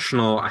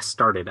professional, I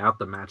started out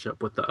the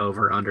matchup with the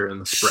over/under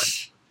and the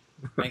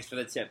spread. Thanks for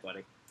the tip,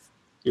 buddy.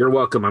 You're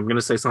welcome. I'm going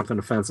to say something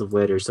offensive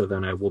later, so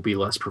then I will be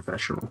less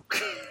professional.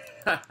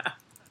 All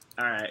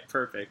right,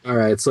 perfect. All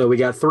right, so we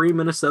got 3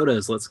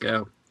 Minnesotas. Let's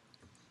go.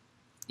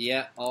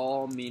 Yeah,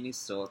 all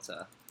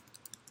Minnesota.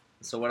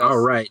 So what else? All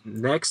right,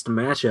 next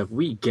matchup,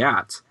 we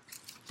got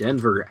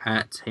Denver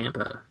at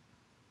Tampa.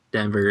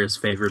 Denver is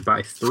favored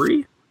by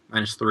 -3,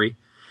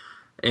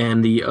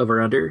 and the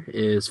over/under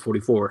is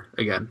 44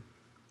 again.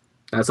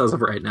 That's as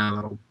of right now.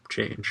 That'll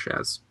change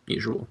as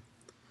usual.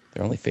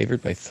 They're only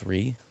favored by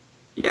 3.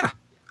 Yeah,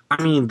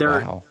 I mean,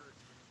 Wow,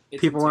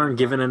 people aren't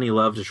giving any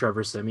love to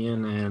Trevor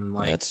Siemian, and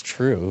that's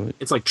true.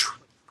 it's like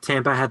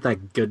Tampa had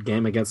that good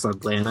game against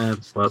Atlanta,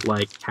 but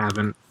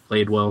haven't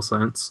played well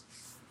since.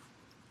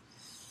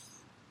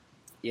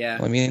 Yeah,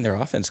 Well, I mean, their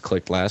offense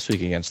clicked last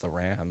week against the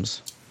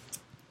Rams.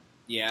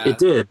 yeah. It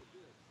did,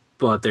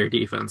 but their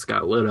defense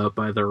got lit up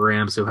by the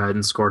Rams, who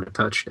hadn't scored a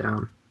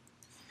touchdown.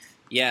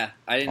 Yeah,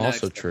 I didn't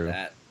Also expect true.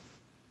 that.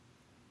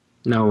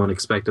 No one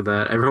expected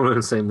that. Everyone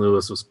in St.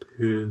 Louis was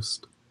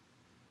pissed.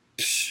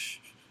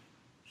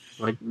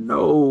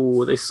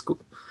 No, they scored.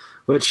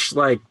 Which,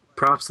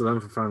 props to them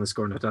for finally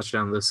scoring a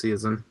touchdown this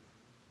season.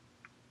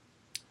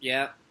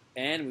 Yeah,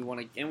 and we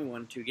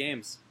won 2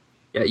 games.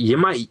 Yeah, you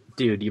might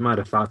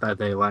have thought that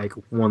they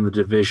won the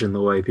division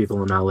the way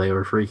people in LA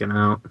were freaking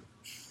out.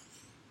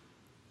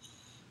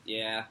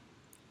 Yeah,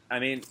 I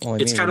mean, Well, I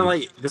It's mean,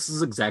 kind of this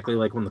is exactly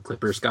like when the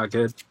Clippers got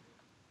good.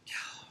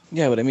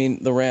 Yeah, but I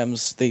mean, the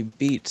Rams, they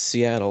beat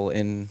Seattle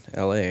in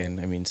LA, and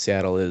I mean,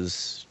 Seattle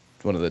is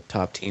one of the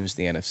top teams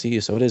in the NFC,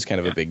 so it is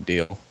kind of a big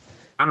deal.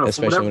 I don't know,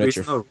 Especially for whatever when it's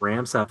reason, the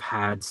Rams have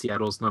had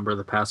Seattle's number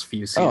the past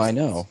few seasons. Oh, I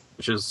know.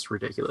 Which is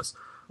ridiculous.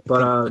 I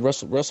But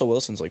think Russell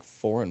Wilson's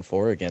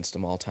 4-4 against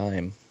them all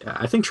time. yeah,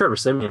 I think Trevor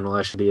Siemian will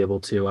actually be able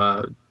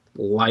to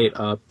light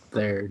up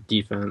their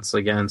defense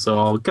again. So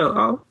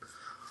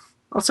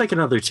I'll take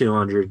another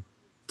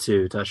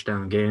 202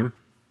 touchdown game.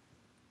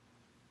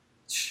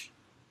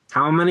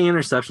 How many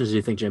interceptions do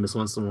you think Jameis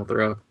Winston will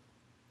throw?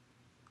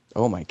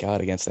 Oh my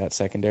God, against that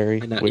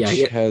secondary, I know, which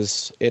yeah,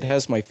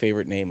 has my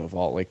favorite name of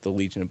all, like the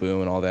Legion of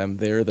Boom and all them.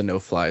 They're the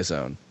no-fly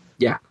zone.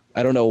 yeah.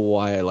 I don't know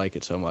why I like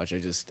it so much.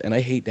 I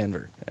hate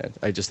Denver.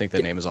 I just think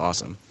that name is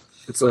awesome.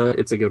 It's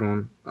a good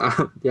one.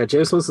 Yeah,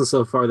 James Winston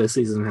so far this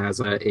season has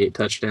 8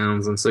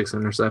 touchdowns and 6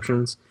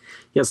 interceptions.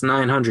 He has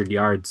 900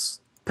 yards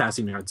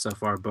passing yards so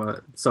far,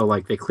 but so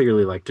like they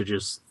clearly like to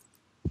just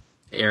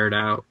air it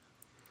out.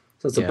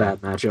 So it's a Yeah, bad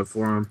matchup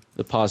for him.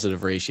 the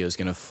positive ratio is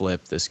going to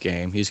flip this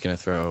game. He's going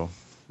to throw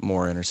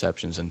more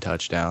interceptions and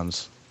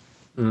touchdowns.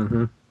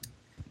 Hmm.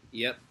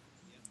 Yep.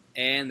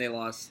 And they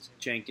lost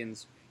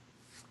Jenkins.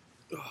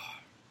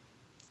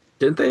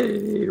 Didn't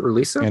they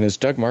release him? And is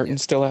Doug Martin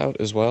still out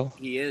as well?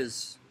 He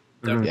is.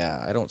 Mhm.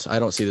 Yeah, I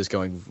don't see this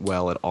going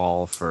well at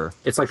all for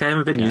It's like they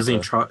haven't been Tampa.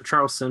 using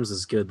Charles Sims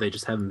is good. They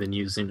just haven't been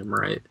using him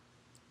right.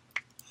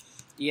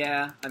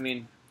 Yeah, I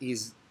mean,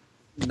 he's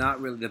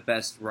not really the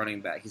best running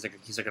back. He's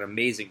like an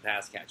amazing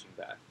pass catching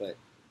back, but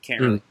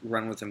can't really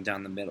run with him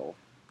down the middle.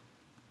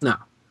 No.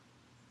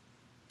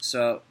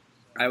 So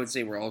I would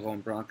say we're all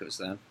going Broncos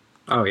then.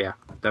 Oh yeah,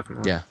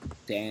 definitely. Yeah.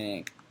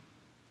 Dang.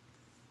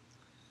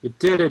 You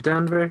did it,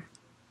 Denver.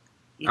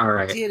 You All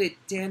right. did it,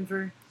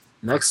 Denver.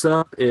 Next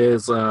up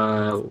is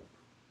let's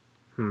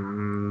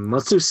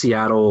do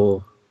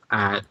Seattle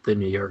at the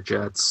New York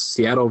Jets.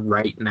 Seattle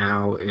right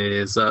now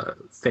is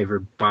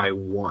favored by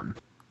 1.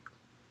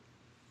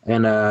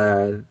 And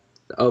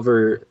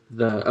over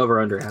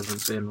under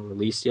hasn't been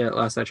released yet,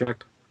 last I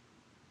checked.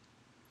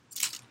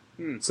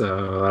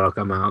 So that'll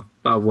come out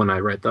when I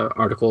write the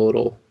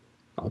article.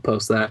 I'll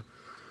post that.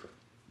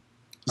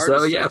 Hard So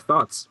to yeah, say.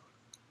 thoughts.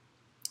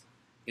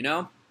 You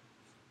know,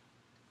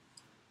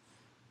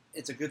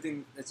 it's a good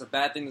thing. It's a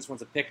bad thing this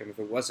one's a pick 'em. If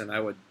it wasn't, I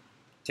would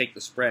take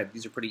the spread.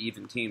 These are pretty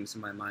even teams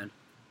in my mind.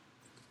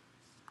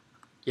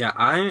 Yeah,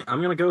 I'm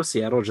gonna go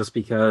Seattle just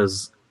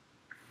because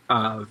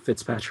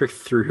Fitzpatrick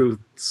threw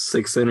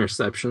 6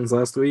 interceptions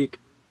last week.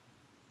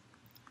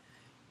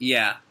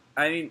 Yeah,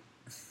 I mean,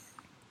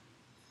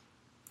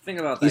 think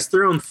about that. He's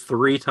thrown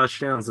 3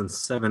 touchdowns and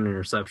 7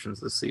 interceptions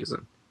this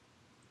season.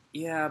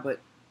 Yeah, but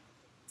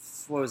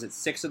what was it?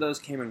 6 of those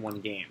came in one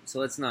game, so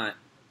let's not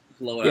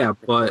blow it Yeah, out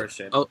of but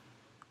proportion.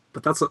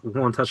 but that's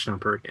 1 touchdown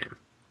per game.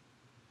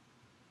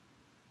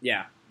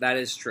 Yeah, that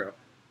is true.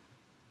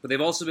 But they've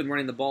also been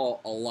running the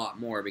ball a lot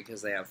more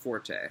because they have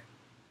Forte.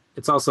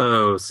 It's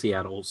also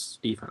Seattle's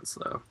defense,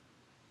 though.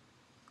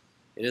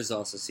 It is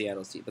also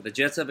Seattle's team, but the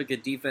Jets have a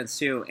good defense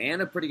too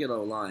and a pretty good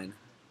O-line.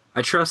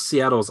 I trust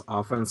Seattle's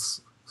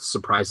offense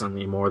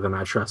surprisingly more than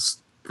I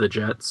trust the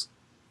Jets.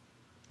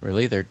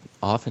 Really, their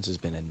offense has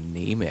been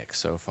anemic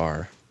so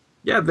far.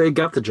 Yeah, they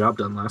got the job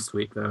done last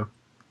week, though.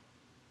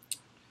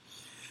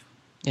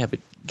 Yeah, but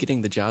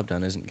getting the job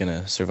done isn't going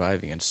to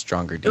survive against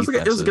stronger It was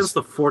defenses. against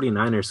the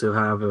 49ers, who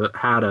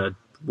had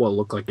what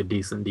looked like a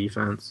decent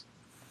defense.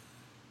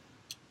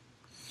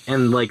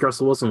 And like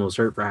Russell Wilson was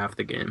hurt for half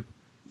the game.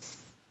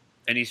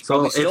 And he's So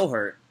probably if- still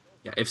hurt.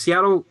 Yeah, if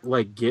Seattle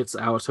like gets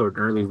out to an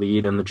early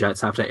lead and the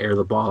Jets have to air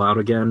the ball out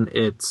again,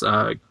 that's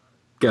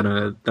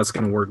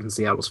gonna work in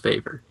Seattle's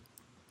favor.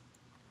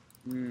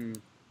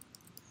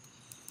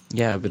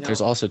 Yeah, but You there's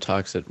know- also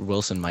talks that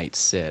Wilson might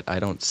sit.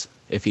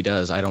 If he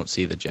does, I don't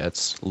see the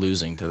Jets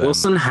losing to them.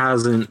 Wilson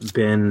hasn't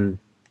been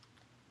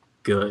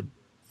good.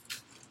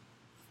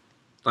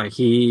 Like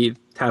he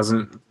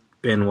hasn't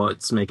been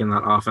what's making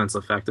that offense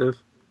effective.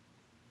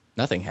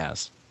 Nothing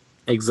has.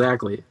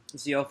 Exactly.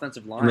 It's the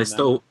offensive line. And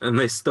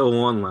they still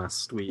won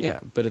last week. Yeah,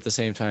 but at the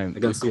same time, the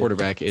Against the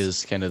quarterback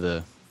is kind of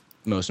the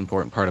most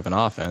important part of an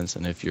offense.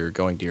 And if you're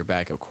going to your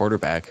backup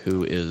quarterback,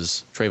 who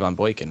is Trayvon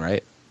Boykin,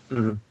 right?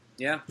 Mhm.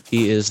 Yeah.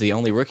 He is the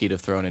only rookie to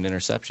throw an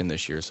interception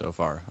this year so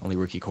far. Only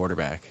rookie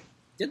quarterback.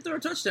 Did throw a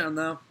touchdown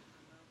though.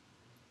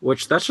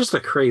 Which that's just a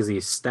crazy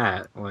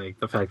stat. Like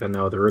the fact that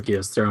no other rookie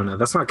has thrown it.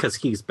 That's not because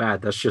he's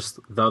bad. That's just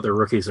the other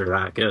rookies are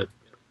that good.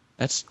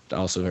 That's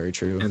also very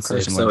true. And so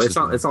Carson it's Wentz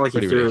not has been like he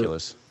pretty threw-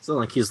 ridiculous. It's not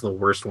like he's the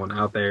worst one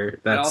out there.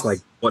 That's also-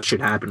 like what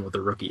should happen with a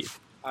rookie.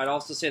 I'd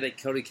also say that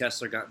Cody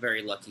Kessler got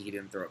very lucky he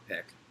didn't throw a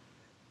pick.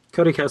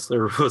 Cody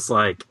Kessler was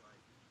like,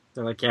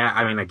 they're like, yeah,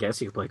 I mean, I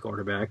guess you could play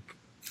quarterback,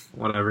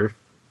 whatever.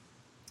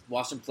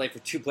 Watched him play for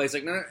 2 plays.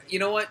 Like, no, you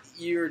know what?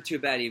 You're too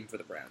bad even for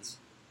the Browns.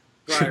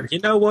 Right. You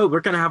know what? We're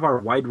gonna have our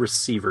wide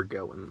receiver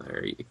go in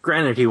there.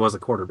 Granted, he was a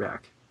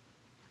quarterback.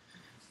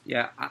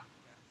 Yeah.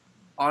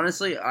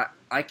 Honestly,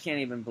 I can't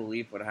even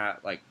believe what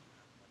happened. Like,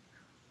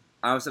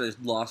 I was at a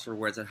loss for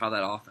words at how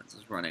that offense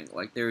is running.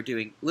 Like, they were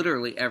doing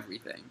literally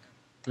everything.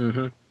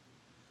 Mm-hmm.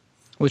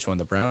 Which one,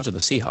 the Browns or the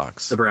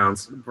Seahawks? The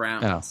Browns. The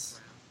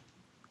Browns.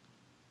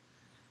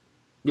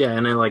 Yeah,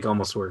 and it like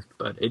almost worked,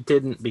 but it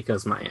didn't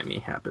because Miami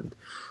happened.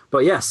 But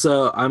yeah,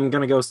 so I'm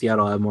gonna go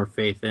Seattle. I have more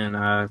faith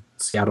in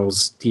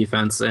Seattle's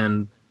defense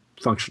and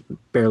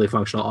barely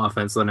functional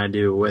offense than I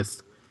do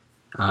with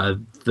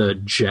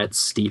the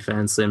Jets'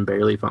 defense and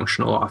barely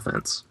functional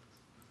offense.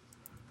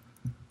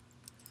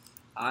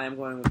 I am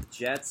going with the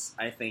Jets.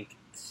 I think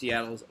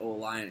Seattle's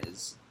O-line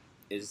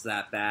is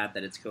that bad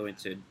that it's going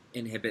to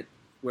inhibit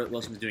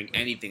Wilson from doing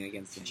anything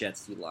against the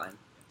Jets' D-line.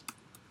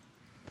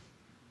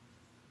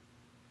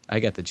 I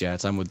get the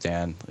Jets. I'm with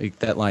Dan. Like,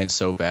 that line's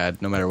so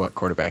bad. No matter what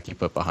quarterback you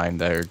put behind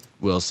there,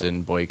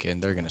 Wilson, Boykin,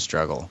 they're going to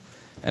struggle.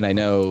 And I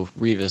know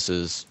Revis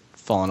has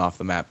fallen off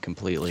the map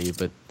completely,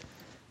 but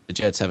the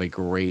Jets have a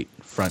great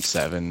front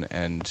seven,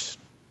 and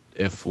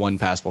if one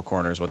passable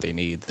corner is what they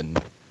need, then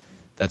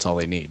that's all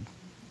they need.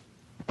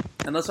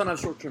 And let's not have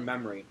short-term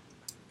memory.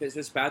 Because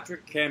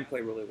Fitzpatrick can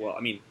play really well.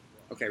 I mean,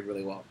 okay,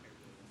 really well.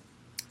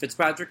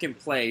 Fitzpatrick can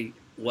play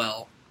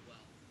well,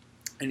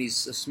 and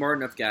he's a smart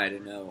enough guy to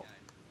know.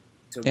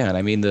 Yeah, and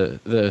I mean,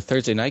 the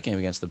Thursday night game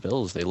against the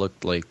Bills, they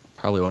looked like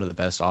probably one of the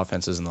best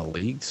offenses in the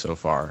league so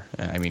far.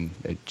 I mean,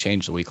 it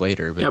changed a week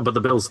later, but yeah, but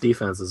the Bills'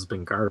 defense has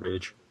been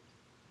garbage.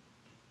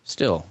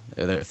 Still,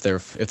 if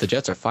the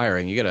Jets are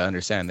firing, you got to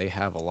understand they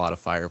have a lot of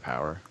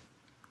firepower.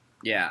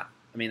 Yeah,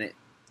 I mean,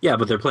 yeah,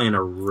 but they're playing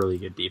a really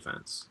good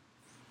defense.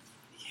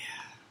 Yeah,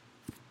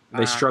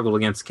 they struggled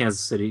against Kansas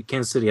City.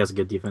 Kansas City has a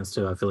good defense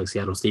too. I feel like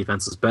Seattle's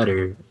defense is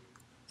better.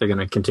 They're going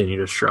to continue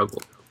to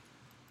struggle.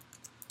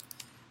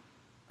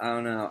 I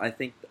don't know. I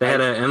think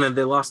and then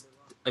they lost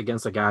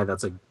against a guy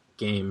that's a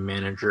game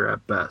manager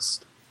at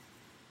best,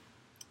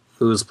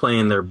 who's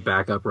playing their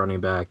backup running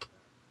back.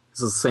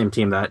 This is the same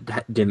team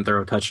that didn't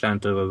throw a touchdown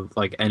to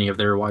like any of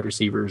their wide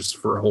receivers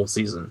for a whole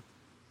season.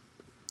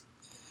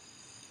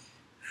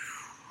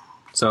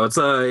 So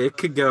it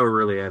could go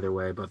really either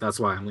way, but that's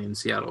why I'm leaning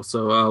Seattle.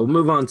 So we'll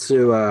move on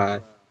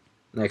to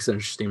next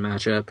interesting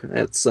matchup.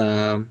 It's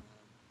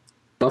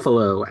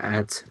Buffalo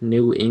at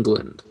New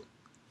England.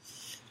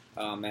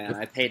 Oh man,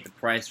 I paid the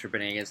price for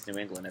betting against New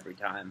England every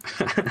time.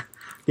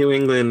 New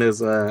England is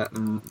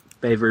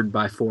favored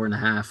by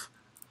 4.5.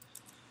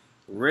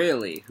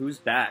 Really? Who's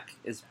back?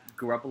 Is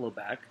Garoppolo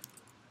back?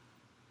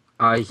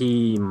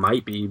 He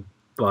might be,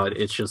 but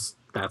it's just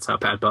that's how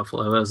bad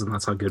Buffalo is, and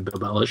that's how good Bill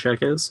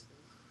Belichick is.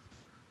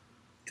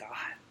 God,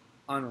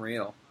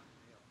 unreal.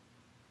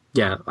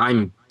 Yeah,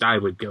 I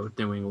would go with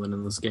New England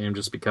in this game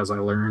just because I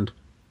learned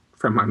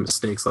from my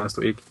mistakes last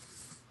week.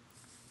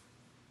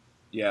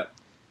 Yeah.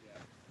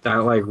 That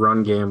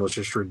run game was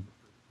just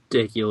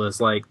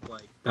ridiculous. Like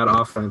that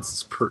offense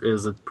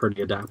is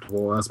pretty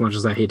adaptable. As much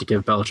as I hate to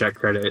give Belichick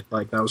credit,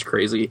 that was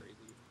crazy.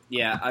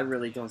 Yeah, I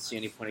really don't see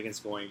any point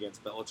against going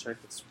against Belichick.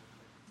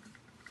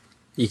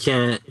 You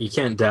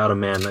can't doubt a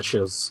man that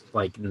shows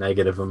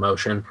negative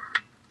emotion.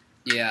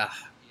 Yeah,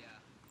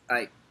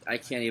 I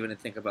can't even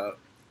think about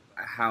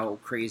how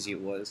crazy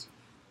it was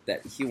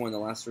that he won the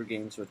last 3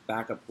 games with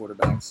backup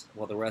quarterbacks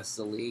while the rest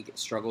of the league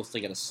struggles to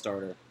get a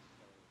starter.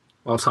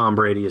 While Tom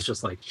Brady is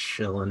just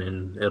chilling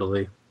in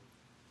Italy,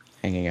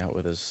 hanging out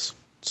with his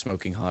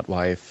smoking hot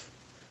wife.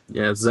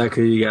 Yeah, Zach,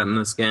 who you got in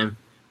this game?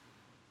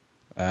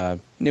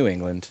 New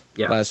England.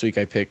 Yeah. Last week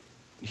I picked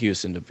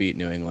Houston to beat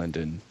New England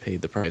and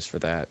paid the price for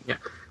that. Yeah.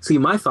 See,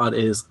 my thought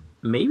is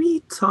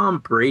maybe Tom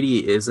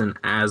Brady isn't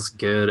as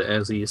good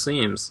as he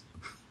seems.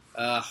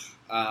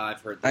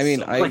 I've heard this. I mean,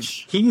 so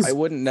much. I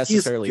wouldn't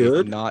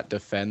necessarily not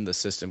defend the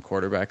system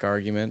quarterback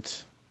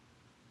argument.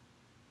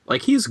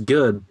 He's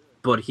good,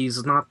 but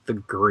he's not the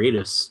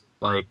greatest.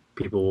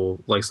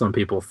 Some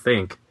people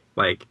think.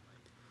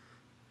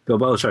 Bill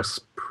Belichick's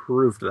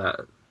proved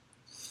that.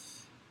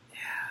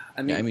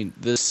 I mean,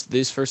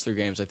 these first 3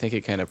 games, I think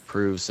it kind of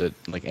proves that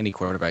any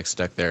quarterback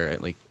stuck there.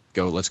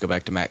 Let's go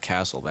back to Matt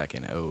Castle back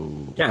in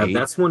 2008. Yeah,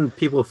 that's when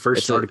people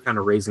first started kind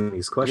of raising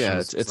these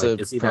questions. Yeah, it's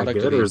a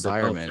product of the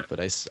environment, but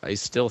I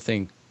still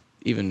think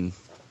even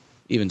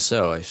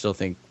so, I still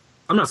think.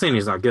 I'm not saying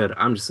he's not good.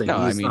 I'm just saying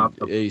not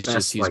the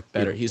best. He's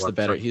better. He's the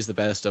better. He's the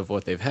best of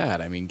what they've had.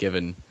 I mean,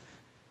 given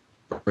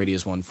Brady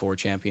has won 4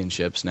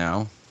 championships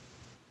now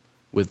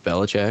with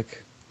Belichick.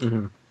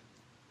 Mm-hmm.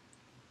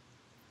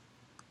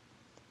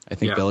 I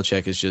think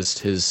Belichick is just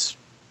his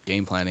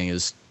game planning,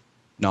 his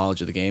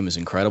knowledge of the game is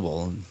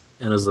incredible,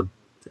 and his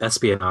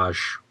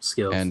espionage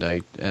skills. And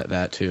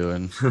that too,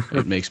 and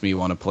it makes me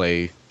want to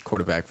play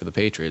quarterback for the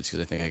Patriots because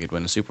I think I could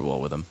win a Super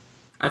Bowl with him.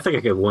 I think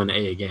I could win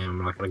a game.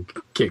 I'm not going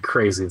to get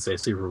crazy and say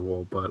Super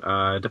Bowl, but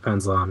it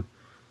depends on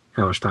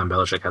how much time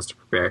Belichick has to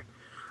prepare.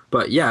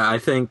 But yeah,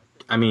 the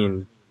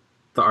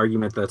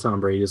argument that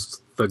Tom Brady is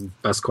the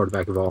best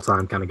quarterback of all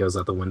time kind of goes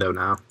out the window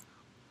now.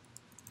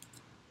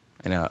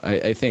 I know.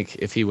 I think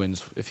if he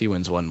wins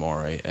one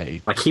more,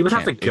 he would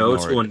have to go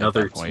to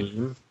another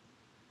team.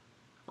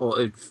 Well,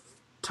 if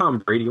Tom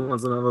Brady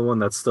wins another one,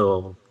 that's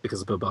still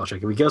because of Bill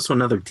Belichick. If he goes to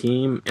another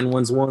team and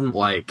wins one,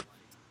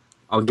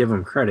 I'll give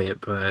him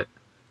credit, but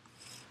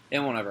it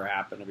won't ever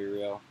happen, to be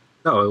real.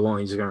 No, it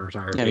won't. He's going to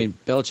retire. I mean,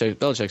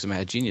 Belichick's a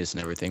mad genius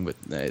and everything, but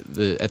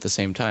at the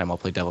same time, I'll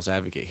play devil's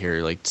advocate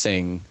here,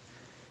 saying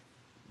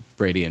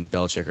Brady and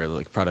Belichick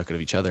are product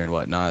of each other and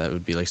whatnot. That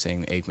would be like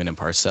saying Aikman and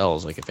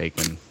Parcells. If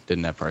Aikman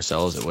didn't have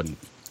Parcells, none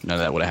of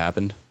that would have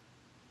happened.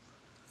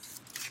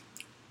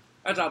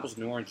 That's apples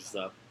and oranges,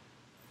 though.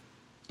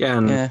 Yeah,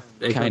 and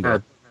Aikman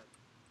had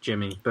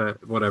Jimmy,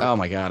 but whatever. Oh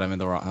my God, I'm in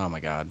the wrong. Oh my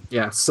God.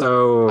 Yeah,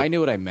 so I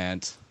knew what I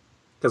meant.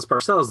 Because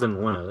Parcells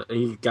didn't win it.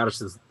 He got us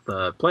to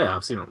the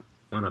playoffs. He didn't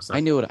win us. I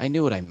knew what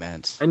I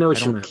meant. I know what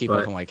you don't meant. Keep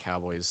up on my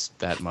Cowboys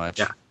that much.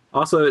 Yeah.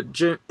 Also,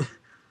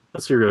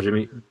 let's be real,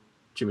 Jimmy.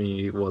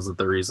 Jimmy wasn't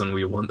the reason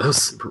we won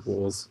those Super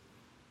Bowls.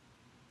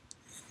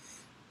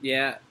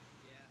 Yeah.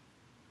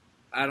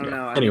 I don't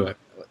know. Anyway,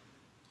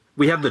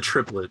 we have the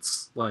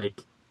triplets.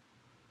 Like,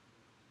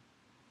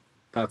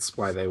 that's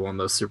why they won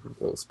those Super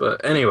Bowls.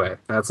 But anyway,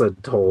 that's a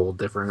whole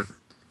different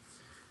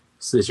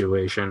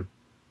situation.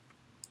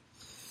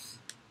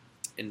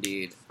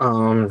 Indeed.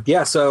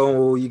 Yeah,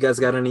 so you guys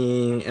got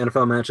any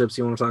NFL matchups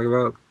you want to talk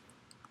about?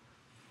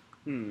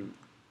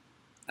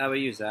 How about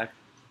you, Zach?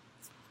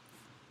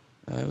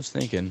 I was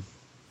thinking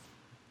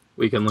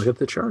We can look at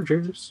the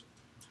Chargers.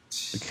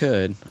 we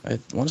could. I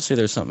want to say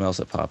there's something else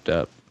that popped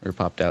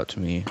out to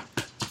me.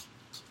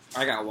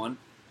 I got one.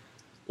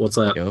 What's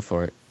that? Go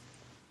for it.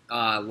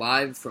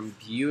 Live from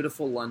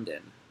beautiful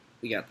London,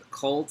 we got the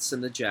Colts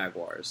and the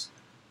Jaguars.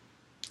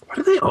 Why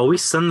do they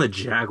always send the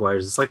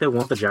Jaguars? It's like they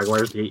want the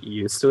Jaguars to get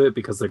used to it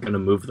because they're going to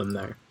move them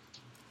there.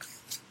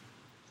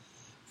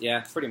 Yeah,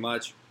 pretty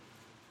much.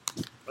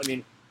 I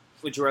mean,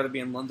 would you rather be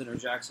in London or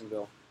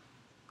Jacksonville?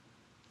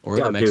 Or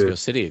Yeah, the Mexico dude.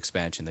 City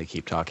expansion they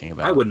keep talking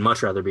about. I would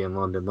much rather be in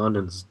London.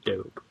 London's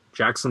dope.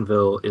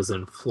 Jacksonville is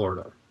in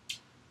Florida.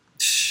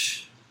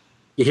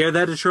 You hear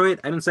that, Detroit?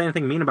 I didn't say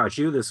anything mean about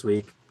you this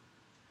week.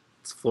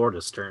 It's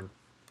Florida's turn.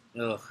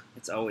 Ugh,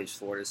 it's always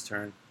Florida's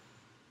turn.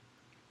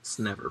 It's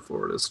never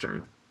Florida's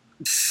turn.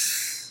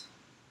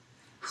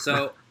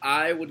 So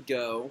I would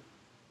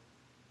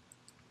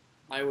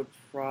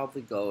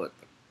probably go with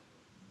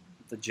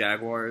the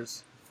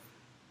Jaguars.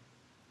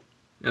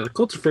 Now, the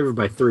Colts are favored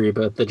by 3,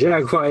 but the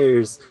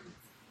Jaguars'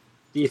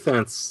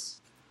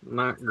 defense,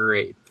 not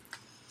great.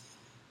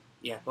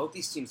 Yeah, both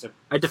these teams are.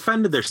 I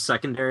defended their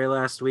secondary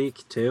last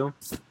week, too.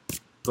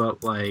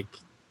 But, like,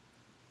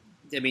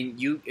 I mean,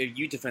 if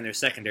you defend their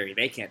secondary,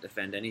 they can't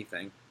defend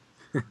anything.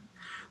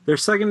 their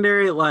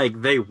secondary,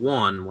 like, they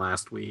won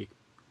last week.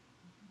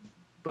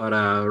 But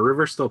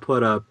Rivers still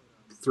put up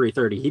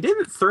 330. He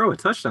didn't throw a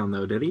touchdown,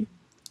 though, did he?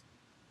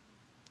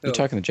 You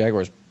talking the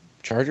Jaguars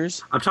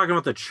Chargers? I'm talking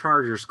about the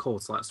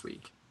Chargers-Colts last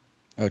week.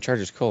 Oh,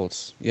 Chargers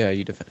Colts. Yeah,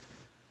 you defend.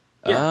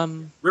 Yeah.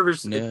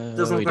 Rivers, No, it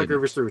doesn't look he like didn't.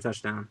 Rivers threw a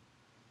touchdown.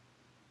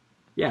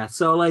 Yeah,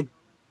 so, like,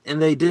 and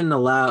they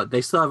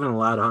still haven't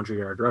allowed a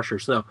 100-yard rusher,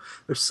 so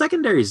their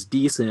secondary is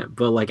decent,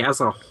 but, like,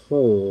 as a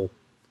whole,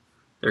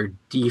 their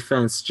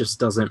defense just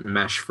doesn't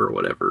mesh for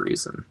whatever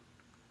reason.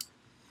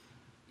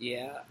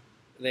 Yeah,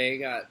 they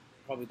got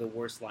probably the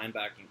worst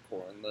linebacking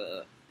core in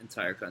the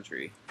entire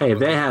country. Hey, With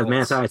they the have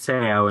Colts. Manti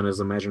Te'o and his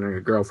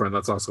imaginary girlfriend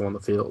that's also on the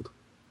field.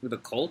 With the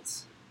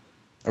Colts?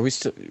 Are we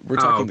still? We're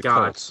talking the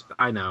God, Colts.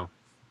 I know.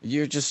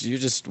 You're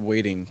just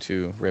waiting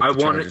to rip I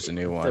the wanted Chargers a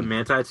new the one.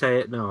 Manti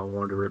Te'o. No, I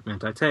wanted to rip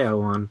Manti Te'o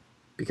one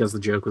because the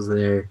joke was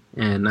there,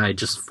 and I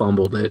just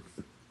fumbled it.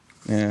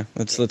 Yeah,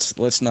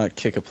 let's not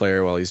kick a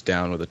player while he's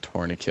down with a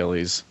torn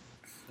Achilles.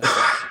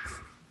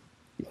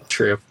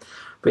 True,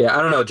 but yeah,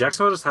 I don't know.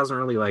 Jacksonville just hasn't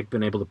really like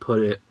been able to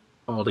put it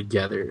all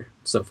together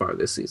so far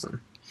this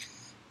season.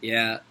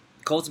 Yeah,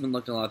 Colts have been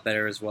looking a lot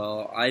better as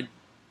well. I'd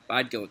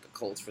go with the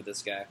Colts for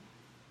this guy.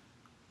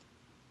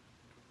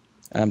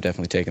 I'm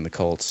definitely taking the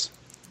Colts.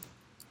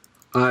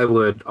 I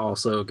would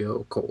also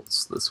go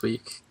Colts this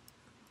week.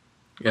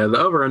 Yeah, the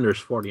over/under is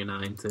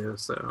 49 too,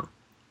 so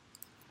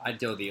I'd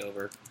go the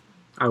over.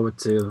 I would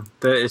too.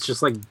 It's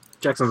just like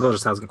Jacksonville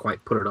just hasn't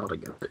quite put it all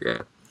together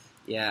yet.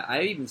 Yeah,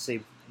 I even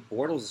say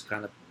Bortles has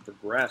kind of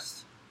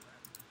progressed.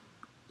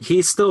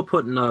 He's still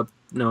putting up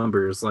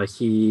numbers. Like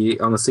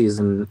on the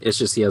season, it's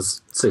just he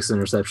has 6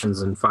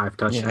 interceptions and 5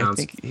 touchdowns. Yeah, I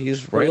think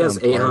he's But right he has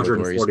on par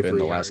with where he's been 843 the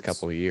yards. last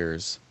couple of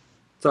years.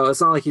 So it's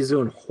not like he's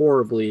doing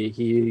horribly.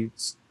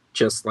 He's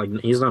just like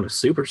he's not a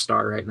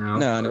superstar right now.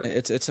 No, but-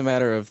 it's a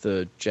matter of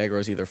the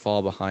Jaguars either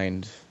fall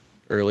behind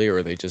early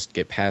or they just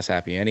get pass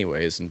happy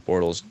anyways, and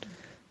Bortles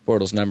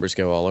numbers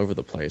go all over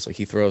the place. Like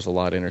he throws a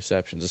lot of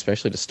interceptions,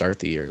 especially to start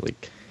the year.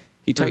 Like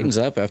he tightens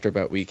up after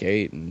about week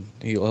 8, and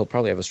he'll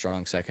probably have a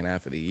strong second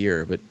half of the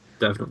year. But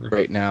definitely.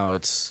 right now,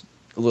 it's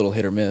a little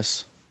hit or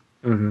miss.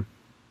 Mm-hmm.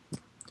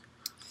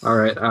 All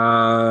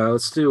right,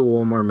 let's do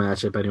one more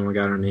matchup. Anyone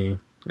got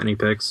any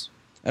picks?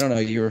 I don't know.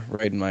 You were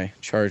riding my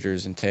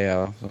Chargers and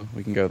Teo, so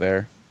we can go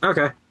there.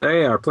 Okay,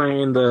 they are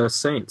playing the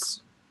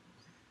Saints.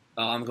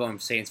 I'm going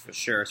Saints for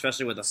sure,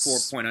 especially with a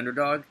 4-point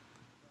underdog.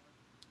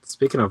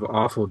 Speaking of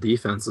awful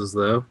defenses,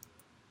 though,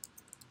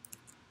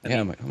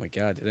 Oh my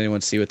God! Did anyone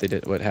see what they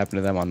did? What happened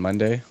to them on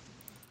Monday?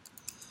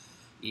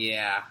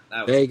 Yeah,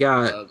 that was They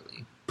got-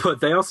 ugly.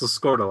 but they also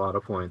scored a lot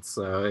of points,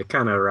 so it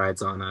kind of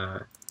rides on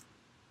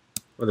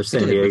whether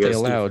San did, but they Diego's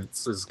allowed-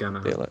 defense is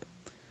gonna.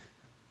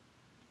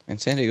 And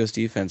San Diego's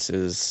defense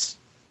is,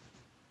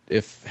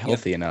 if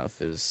healthy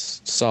enough,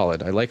 is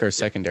solid. I like our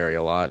secondary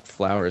a lot.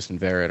 Flowers and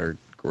Verrett are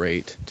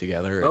great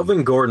together. and-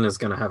 Melvin Gordon is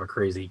gonna have a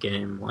crazy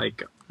game,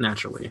 like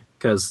naturally,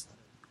 because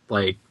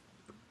like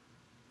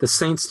the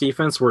Saints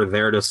defense were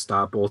there to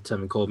stop both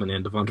Tevin Coleman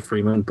and Devonta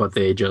Freeman, but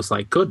they just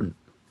like couldn't.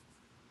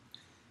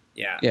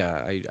 Yeah.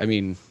 Yeah, I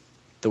mean,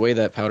 the way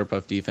that Powder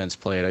Puff defense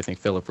played, I think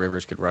Phillip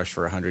Rivers could rush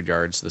for 100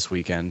 yards this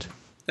weekend.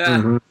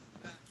 Mhm.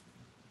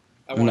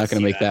 I'm not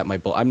going to make that my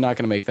bold. I'm not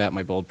going to make that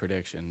my bold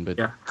prediction, but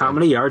Yeah, how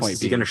many yards point is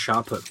he being- gonna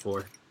shot put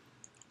for?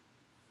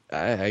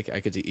 I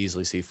could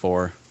easily see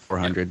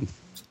 400.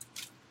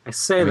 I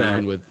say I mean, that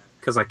even with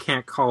because I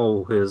can't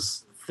call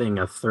his thing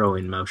a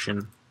throwing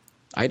motion.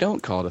 I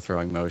don't call it a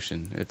throwing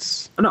motion.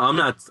 It's No, I'm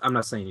not. I'm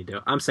not saying you do.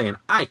 I'm saying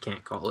I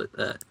can't call it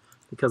that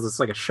because it's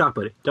like a shot.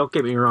 But don't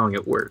get me wrong,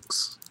 it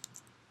works.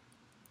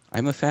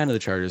 I'm a fan of the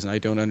Chargers, and I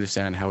don't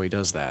understand how he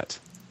does that.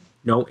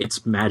 No,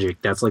 it's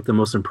magic. That's like the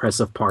most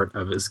impressive part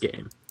of his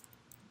game.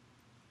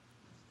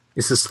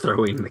 It's his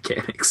throwing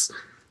mechanics.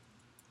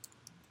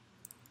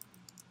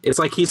 It's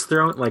like he's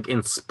throwing, like,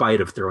 in spite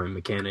of throwing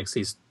mechanics,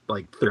 he's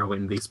like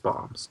throwing these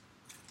bombs.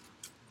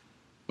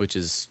 Which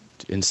is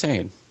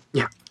insane.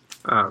 Yeah.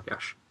 Oh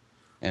gosh.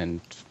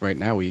 And right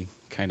now we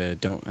kind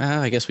of don't.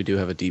 I guess we do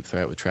have a deep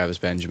threat with Travis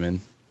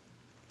Benjamin.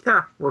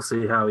 Yeah, we'll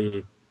see how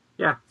he.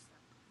 Yeah.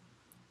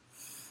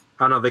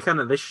 I don't know. They kind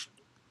of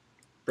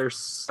their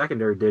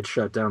secondary did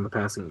shut down the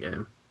passing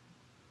game.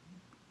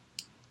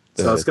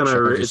 So it's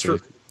gonna.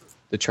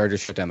 The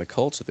Chargers shut down the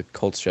Colts, or the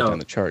Colts shut down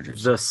the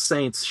Chargers? The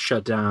Saints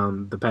shut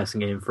down the passing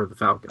game for the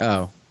Falcons.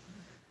 Oh.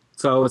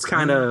 So it's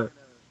kind of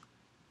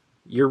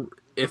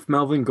if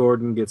Melvin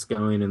Gordon gets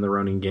going and the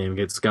running game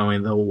gets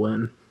going, they'll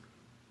win.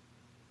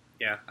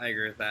 Yeah, I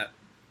agree with that.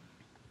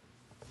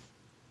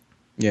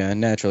 Yeah,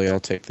 naturally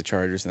I'll take the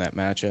Chargers in that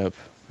matchup.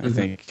 I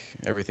think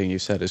everything you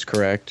said is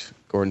correct.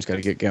 Gordon's got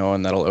to get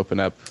going. That'll open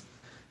up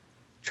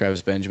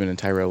Travis Benjamin and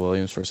Tyrell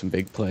Williams for some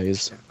big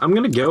plays. I'm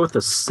going to go with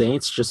the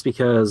Saints just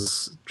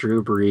because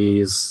Drew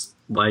Brees,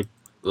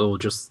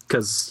 just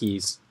because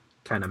he's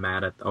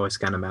always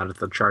kind of mad at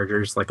the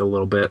Chargers, like a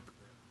little bit.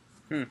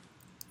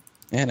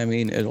 And I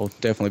mean, it'll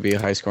definitely be a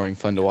high-scoring,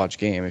 fun-to-watch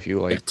game if you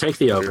like take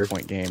the over.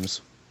 Point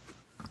games.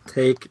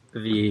 Take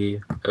the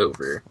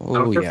over.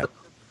 Oh, yeah.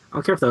 I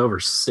don't care if the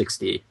over's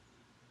 60.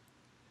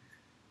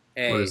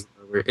 Hey.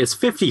 It's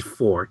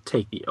 54.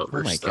 Take the over.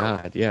 Oh, my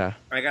God, yeah.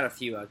 I got a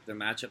few the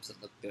matchups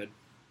that look good.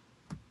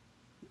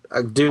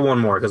 Do one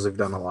more because we've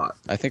done a lot.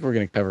 I think we're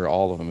going to cover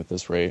all of them at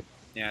this rate.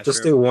 Yeah,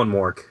 just do one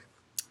more.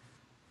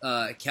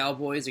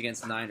 Cowboys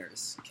against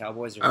Niners.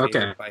 Cowboys are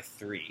favored by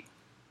 3.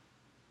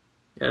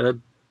 Yeah, the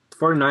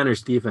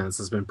 49ers defense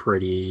has been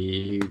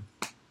pretty...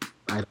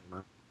 I don't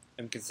know.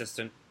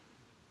 Inconsistent.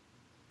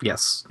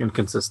 Yes,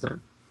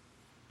 inconsistent.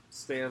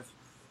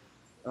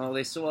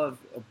 They still have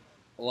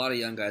a lot of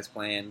young guys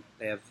playing.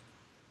 They have,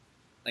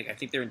 I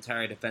think their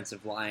entire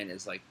defensive line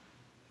is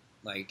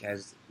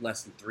has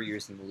less than 3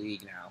 years in the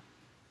league now.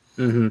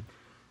 Mm-hmm.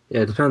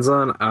 Yeah, it depends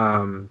on. I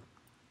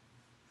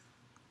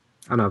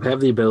don't know. They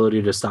have the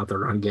ability to stop the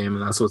run game,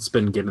 and that's what's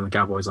been getting the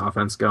Cowboys'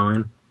 offense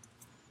going.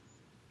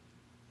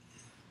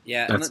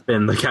 Yeah, that's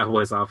been the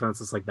Cowboys'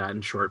 offense. It's like that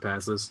in short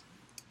passes.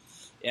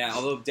 Yeah,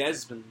 although Dez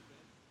has been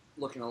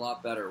looking a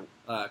lot better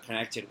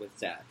connected with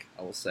Zach,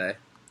 I will say.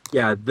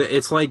 Yeah,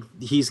 it's like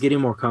he's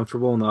getting more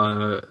comfortable, and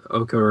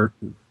the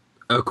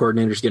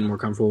coordinator's getting more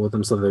comfortable with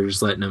him, so they're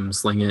just letting him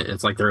sling it.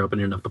 It's like they're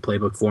opening up the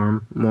playbook for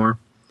him more.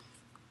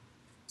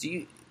 Do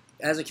you,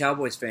 as a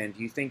Cowboys fan,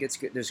 do you think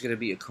there's going to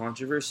be a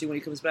controversy when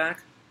he comes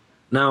back?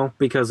 No,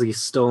 because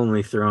he's still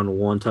only thrown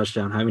one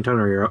touchdown. Having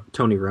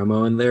Tony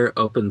Romo in there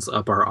opens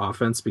up our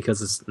offense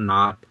because it's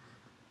not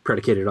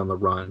predicated on the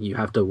run. You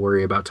have to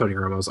worry about Tony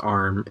Romo's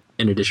arm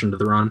in addition to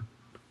the run.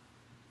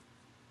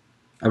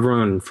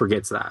 Everyone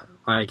forgets that.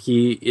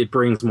 It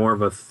brings more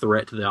of a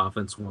threat to the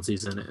offense once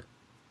he's in it.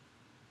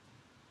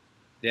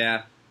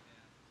 Yeah.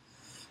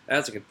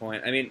 That's a good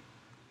point. I mean...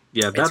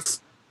 Yeah,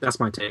 that's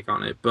my take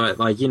on it. But,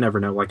 you never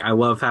know. I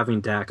love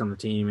having Dak on the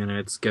team, and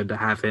it's good to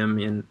have him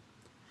in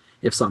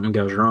if something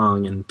goes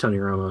wrong, and Tony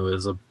Romo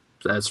is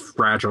as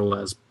fragile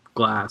as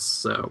glass,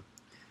 so...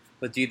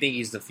 But do you think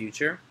he's the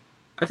future?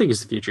 I think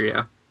he's the future,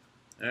 yeah.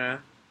 Yeah.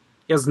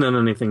 He hasn't done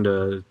anything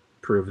to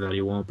prove that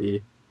he won't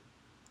be.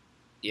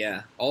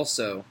 Yeah.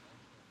 Also,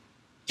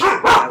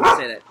 I would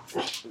say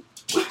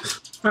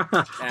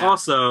that...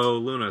 Also,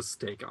 Luna's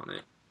take on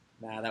it.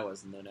 Nah, that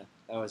wasn't Luna.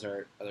 That was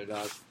our other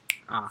dog.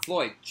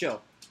 Floyd,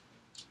 chill.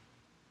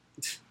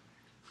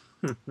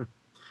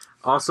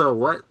 Also,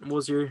 what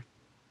was your...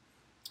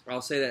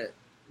 I'll say that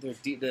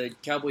the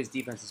Cowboys'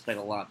 defense has played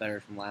a lot better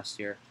from last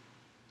year.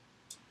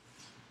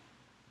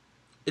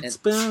 It's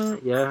been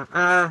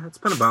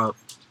about...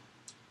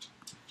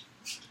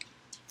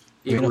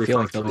 I feel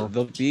like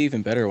they'll be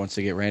even better once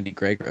they get Randy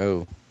Gregory.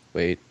 Oh,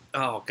 wait.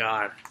 Oh,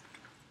 God.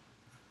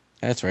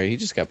 That's right. He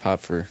just got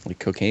popped for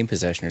cocaine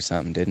possession or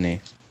something, didn't he?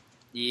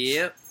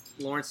 Yep.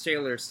 Lawrence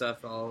Taylor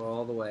stuff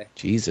all the way.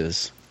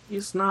 Jesus.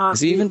 He's not... Is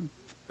he even...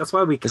 That's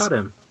why we cut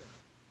him.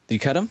 Did you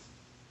cut him?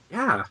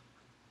 Yeah.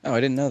 Oh, I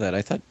didn't know that.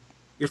 I thought...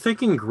 You're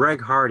thinking Greg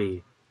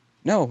Hardy.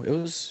 No, it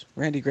was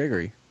Randy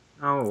Gregory.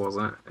 No, it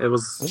wasn't. It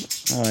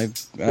was...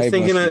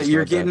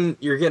 You're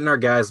getting our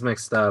guys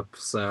mixed up,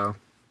 so...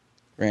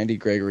 Randy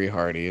Gregory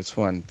Hardy. It's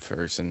one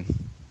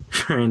person.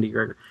 Randy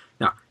Gregory.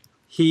 No.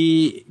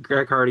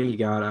 Greg Hardy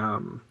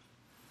got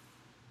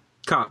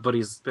caught, but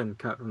he's been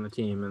cut from the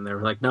team, and they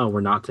were like, no, we're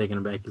not taking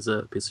him back. He's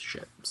a piece of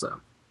shit, so...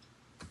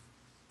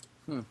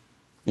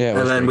 Yeah,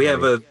 and then we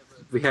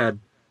had...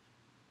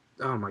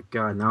 Oh my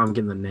god, now I'm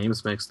getting the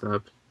names mixed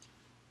up.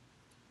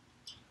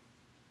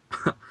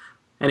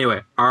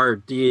 Anyway, our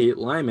D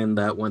lineman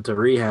that went to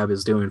rehab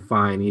is doing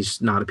fine. He's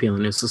not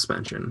appealing his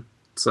suspension.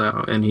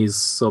 So, and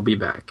he'll be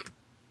back.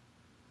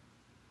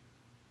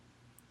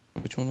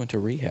 Which one went to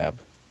rehab?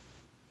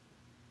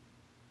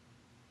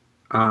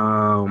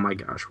 Oh my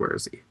gosh, where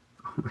is he?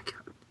 Oh my god.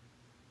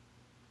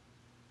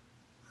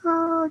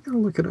 I gotta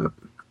look it up.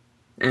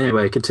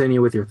 Anyway,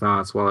 continue with your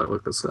thoughts while I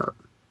look this up.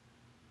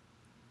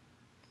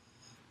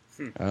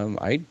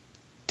 I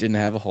didn't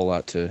have a whole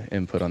lot to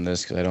input on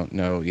this because I don't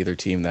know either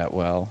team that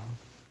well.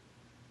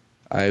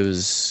 I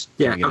was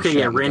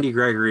Randy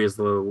Gregory is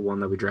the one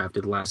that we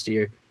drafted last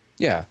year.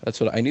 Yeah, that's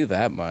what I knew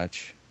that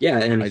much. Yeah,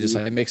 and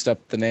I mixed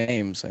up the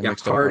names. I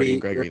mixed up Hardy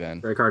and Gregory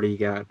then. Greg Hardy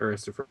got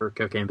arrested for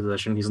cocaine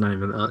possession. He's not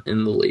even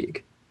in the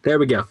league. There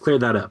we go. Clear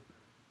that up.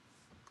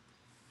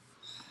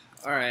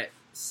 All right,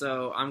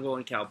 so I'm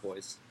going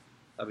Cowboys.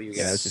 How about you guys?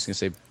 Yeah, I was just gonna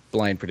say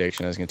blind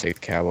prediction. I was gonna take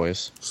the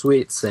Cowboys.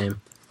 Sweet, same.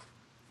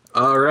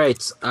 All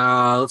right,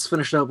 let's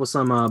finish up with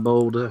some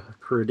bold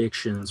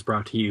predictions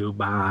brought to you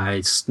by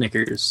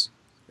Snickers.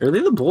 Are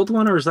they the bold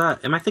one, or is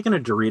that? Am I thinking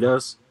of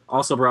Doritos?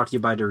 Also brought to you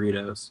by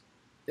Doritos.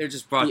 They're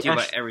just brought to you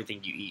by everything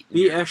you eat.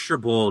 Be extra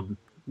bold.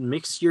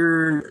 Mix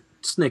your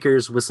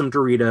Snickers with some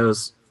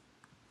Doritos.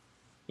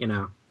 You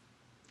know.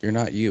 You're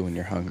not you when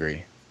you're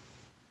hungry.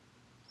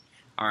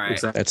 All right.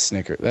 Exactly.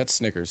 That's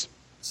Snickers.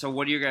 So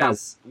what are your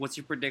guys? What's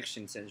your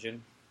prediction, Sinjin?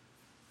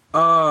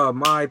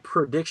 My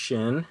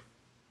prediction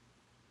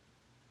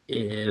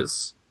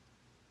is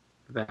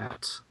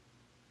that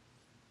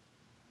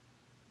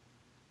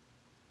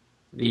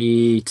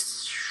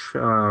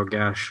oh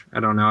gosh, I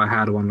don't know. I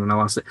had one and I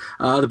lost it.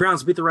 The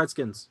Browns beat the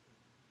Redskins.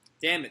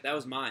 Damn it, that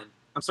was mine.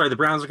 I'm sorry, the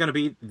Browns are going to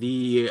beat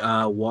the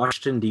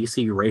Washington,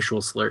 D.C.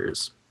 racial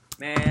slurs.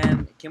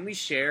 Man, can we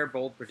share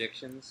bold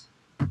predictions?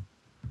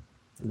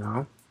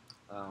 No.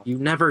 Oh. You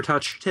never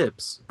touch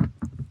tips.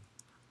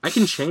 I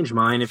can change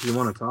mine if you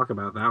want to talk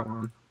about that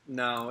one.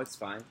 No, it's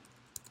fine.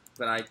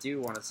 But I do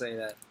want to say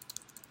that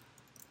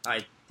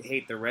I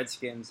hate the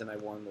Redskins and I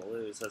want them to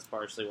lose. That's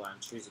partially why I'm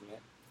choosing it.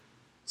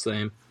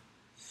 Same.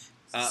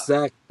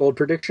 Zach, bold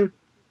prediction?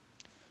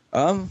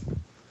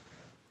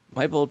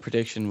 My bold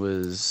prediction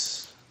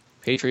was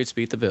Patriots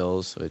beat the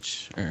Bills,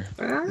 no,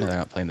 they're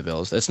not playing the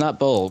Bills. It's not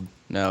bold.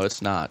 No,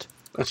 it's not.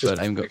 That's just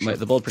but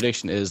the bold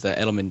prediction is that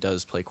Edelman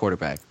does play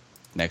quarterback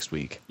next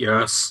week.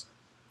 Yes.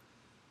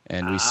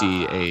 And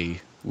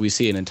we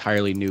see an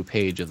entirely new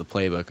page of the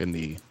playbook and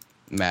the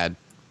mad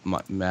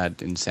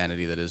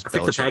insanity that is. I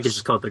think the package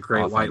is called the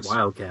Great White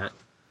Wildcat.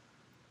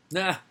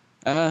 Nah.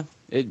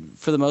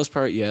 For the most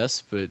part,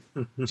 yes, but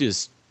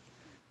just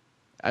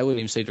I wouldn't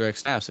even say direct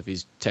snaps if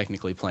he's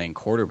technically playing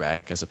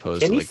quarterback as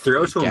opposed to Can he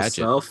throw to gadget.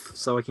 himself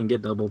so I can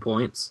get double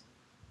points?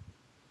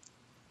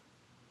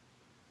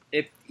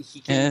 If he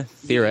can,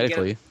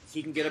 theoretically,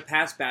 he can get a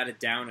pass batted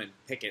down and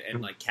pick it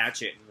and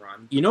catch it and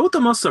run. You know what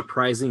the most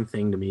surprising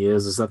thing to me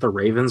is that the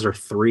Ravens are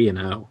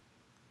 3-0,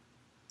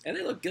 and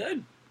they look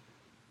good.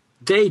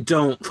 They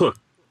don't look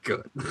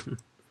good.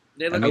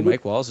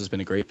 Mike Wallace has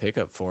been a great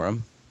pickup for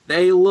him.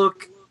 They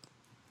look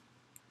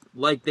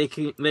like they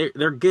can.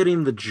 They're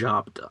getting the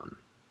job done.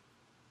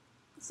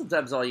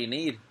 Sometimes all you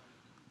need.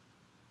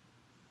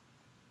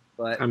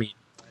 But I mean,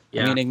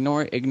 yeah. I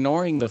mean,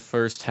 ignoring the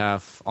first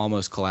half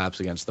almost collapse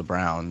against the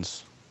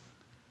Browns.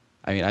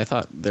 I mean, I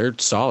thought they're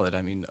solid.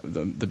 I mean,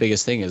 the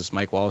biggest thing is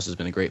Mike Wallace has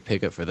been a great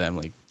pickup for them.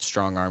 Like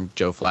strong arm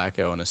Joe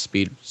Flacco and a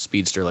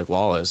speedster like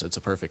Wallace. It's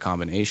a perfect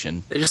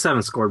combination. They just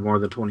haven't scored more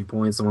than 20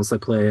 points, and once they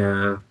play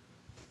a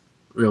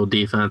real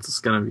defense, it's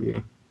going to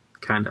be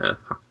kind of.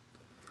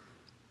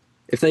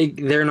 If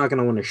they're not going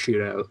to win a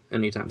shootout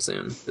anytime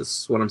soon,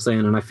 is what I'm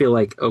saying. And I feel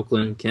like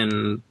Oakland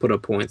can put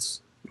up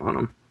points on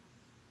them.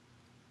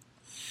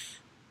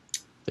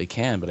 They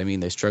can, but I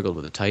mean, they struggled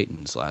with the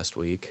Titans last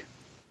week.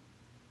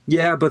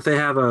 Yeah, but they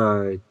have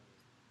a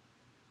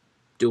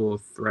dual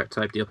threat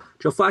type deal.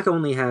 Joe Flacco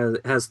only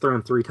has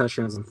thrown 3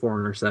 touchdowns and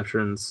 4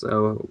 interceptions.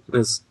 So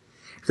if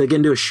they get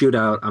into a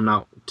shootout, I'm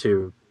not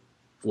too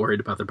worried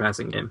about their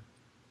passing game.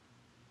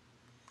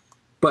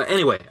 But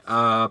anyway,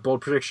 bold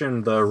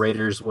prediction: the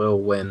Raiders will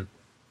win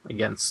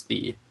against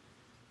the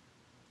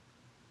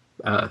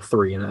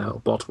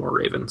 3-0 Baltimore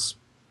Ravens.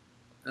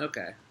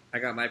 Okay, I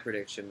got my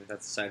prediction.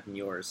 That's aside from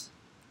yours.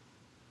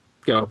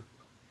 Go.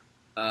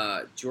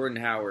 Jordan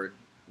Howard,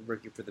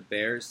 rookie for the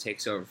Bears,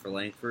 takes over for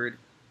Langford.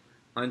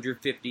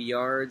 150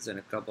 yards and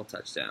a couple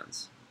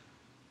touchdowns.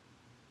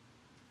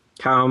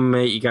 How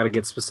many? You got to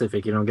get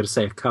specific. You don't get to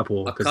say a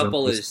couple. A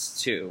couple is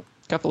 2.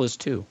 Couple is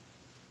 2.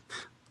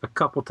 A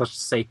couple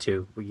say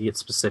 2. We get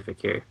specific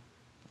here.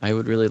 I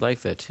would really like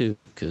that too,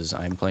 because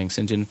I'm playing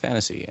Sinjin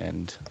Fantasy,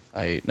 and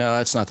no,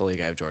 that's not the league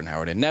I have Jordan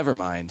Howard in. Never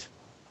mind.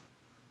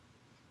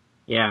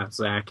 Yeah,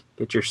 Zach,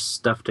 get your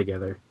stuff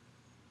together.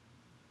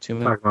 Too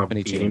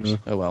many teams.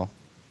 Oh well.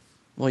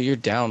 Well, you're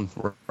down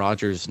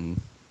Rodgers and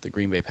the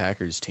Green Bay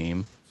Packers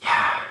team.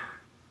 Yeah,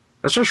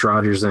 that's just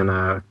Rodgers and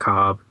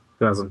Cobb,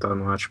 who hasn't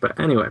done much. But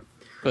anyway.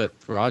 But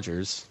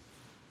Rodgers.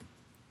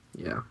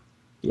 Yeah.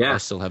 I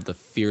still have the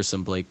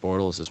fearsome Blake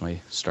Bortles as my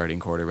starting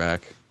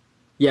quarterback.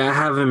 Yeah, I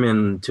have him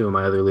in two of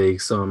my other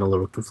leagues, so I'm a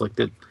little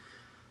conflicted.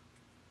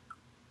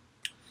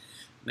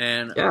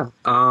 Man, Yeah.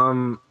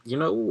 You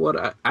know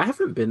what? I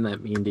haven't been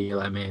that mean to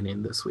Eli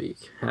Manning this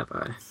week, have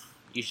I?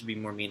 you should be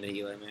more mean to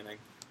Eli Manning.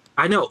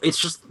 I know. It's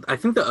just I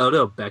think the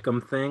Odell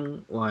Beckham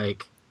thing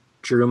like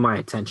drew my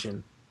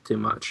attention too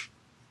much.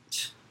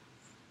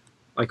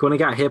 Like when he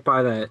got hit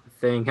by that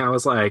thing, I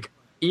was like,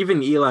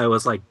 even Eli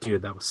was like,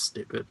 dude, that was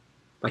stupid.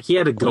 Like he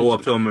had to go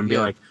up to him and be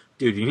Yeah. like,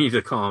 dude, you need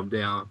to calm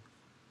down.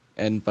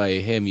 And by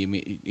him, you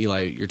mean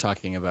Eli? You're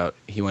talking about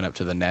he went up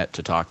to the net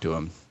to talk to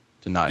him,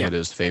 to not Yeah. hit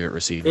his favorite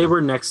receiver. They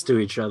were next to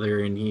each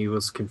other and he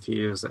was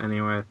confused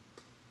anyway.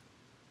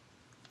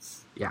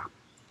 Yeah.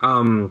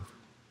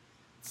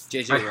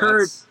 JJ I Watts.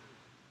 heard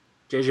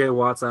JJ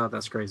Watt's out,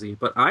 that's crazy.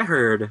 But I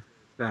heard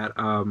that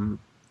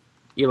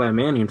Eli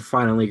Manning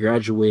finally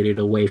graduated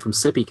away from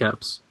sippy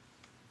cups.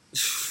 The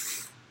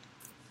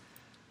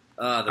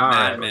All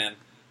right. madman.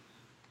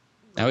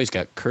 Now he's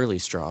got curly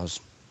straws.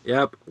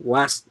 Yep.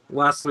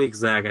 Last week,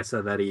 Zach, I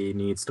said that he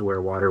needs to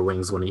wear water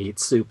wings when he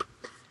eats soup.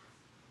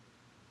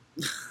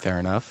 Fair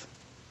enough.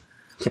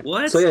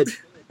 What? So yeah,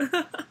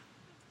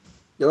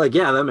 you're like,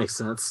 yeah, that makes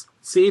sense.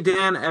 See,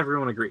 Dan,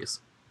 everyone agrees.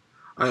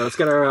 All right, let's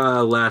get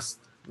our last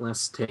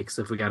takes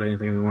if we got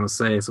anything we want to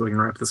say, so we can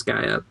wrap this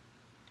guy up.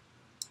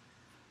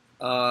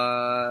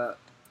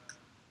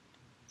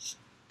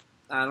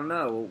 I don't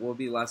know. What will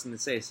be the last thing to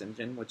say,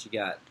 Simjin? What you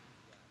got?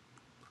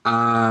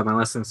 My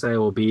last thing to say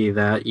will be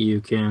that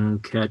you can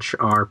catch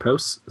our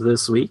posts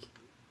this week.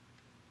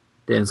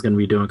 Dan's going to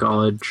be doing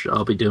college.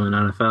 I'll be doing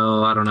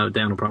NFL. I don't know.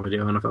 Dan will probably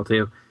do NFL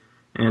too.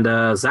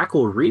 And Zach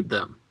will read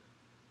them.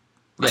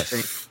 I Yes.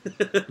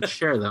 think. And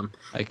share them.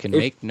 I can If-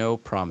 make no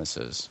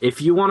promises.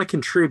 If you want to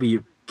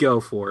contribute, go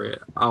for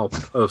it. I'll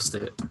post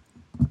it.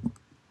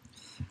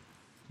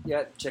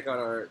 Yeah, check out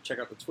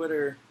the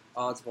Twitter,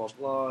 Oddsball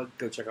blog.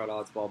 Go check out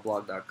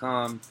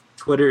oddsballblog.com.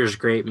 Twitter is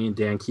great. Me and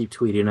Dan keep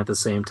tweeting at the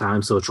same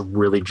time, so it's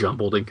really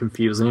jumbled and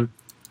confusing.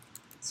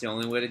 It's the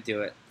only way to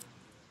do it.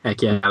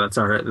 Heck yeah,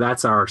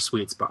 that's our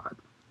sweet spot.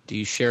 Do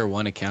you share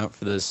one account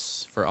for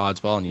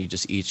Oddsball, and you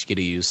just each get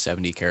to use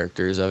 70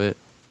 characters of it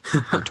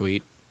per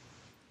tweet?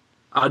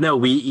 No,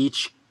 we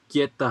each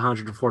get the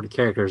 140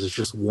 characters. It's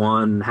just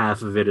one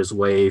half of it is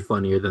way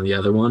funnier than the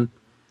other one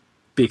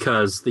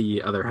because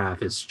the other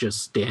half is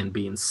just Dan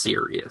being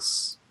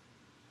serious.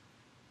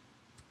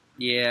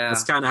 Yeah.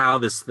 That's kind of how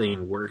this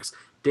thing works.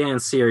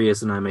 Dan's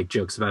serious, and I make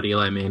jokes about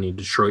Eli Manning,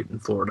 Detroit,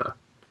 and Florida.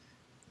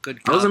 Good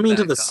I wasn't mean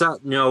to cop, the bad cop. South.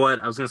 You know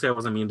what? I was going to say I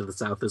wasn't mean to the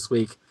South this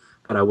week,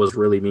 but I was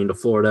really mean to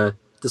Florida.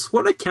 Does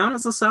Florida count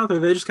as the South, or are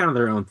they just kind of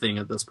their own thing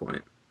at this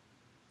point?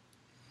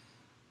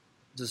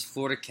 Does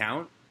Florida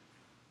count?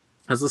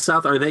 As the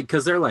South, are they?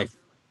 Because they're like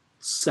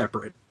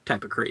separate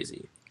type of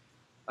crazy.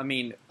 I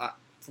mean,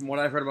 from what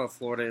I've heard about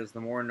Florida, is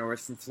the more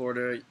north from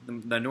Florida,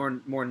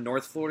 more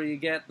north Florida you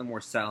get, the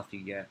more south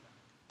you get.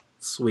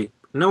 Sweet.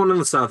 No one in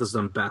the South has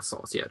done bath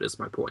salts yet, is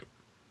my point.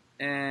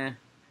 I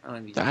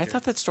don't need I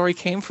thought that story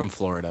came from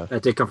Florida.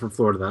 That did come from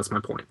Florida, that's my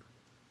point.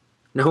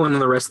 No one in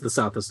the rest of the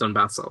South has done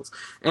bath salts.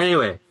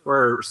 Anyway,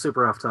 we're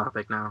super off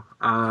topic now.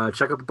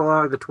 Check out the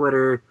blog, the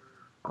Twitter,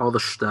 all the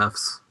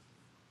stuffs.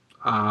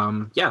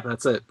 Yeah,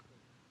 that's it.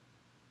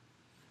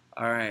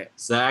 All right.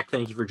 Zach,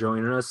 thank you for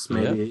joining us. Yeah.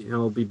 Maybe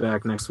he'll be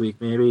back next week,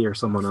 maybe, or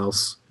someone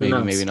else. Who Maybe,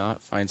 knows? maybe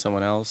not. Find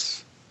someone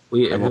else.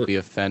 I won't be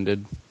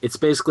offended. It's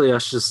basically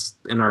us just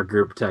in our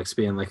group text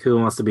being like, who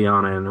wants to be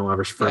on it and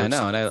whoever's first. Yeah, I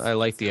know, and I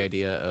like the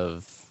idea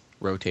of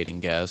rotating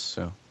guests.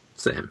 So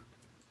Same.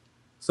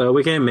 So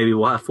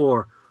we'll have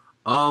 4.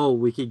 Oh,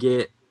 we could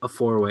get a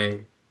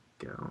 4-way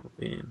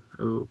going.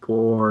 Ooh,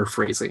 poor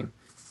phrasing.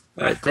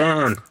 All right,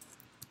 Dan,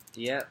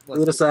 Yeah.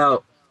 lead us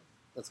out.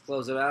 Let's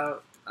close it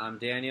out. I'm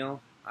Daniel.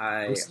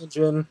 I'm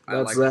Sinjin. I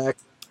That's like- Zach.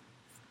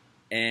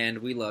 And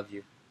we love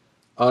you.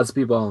 Odds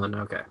be ballin'.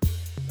 Okay.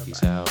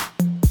 peace out.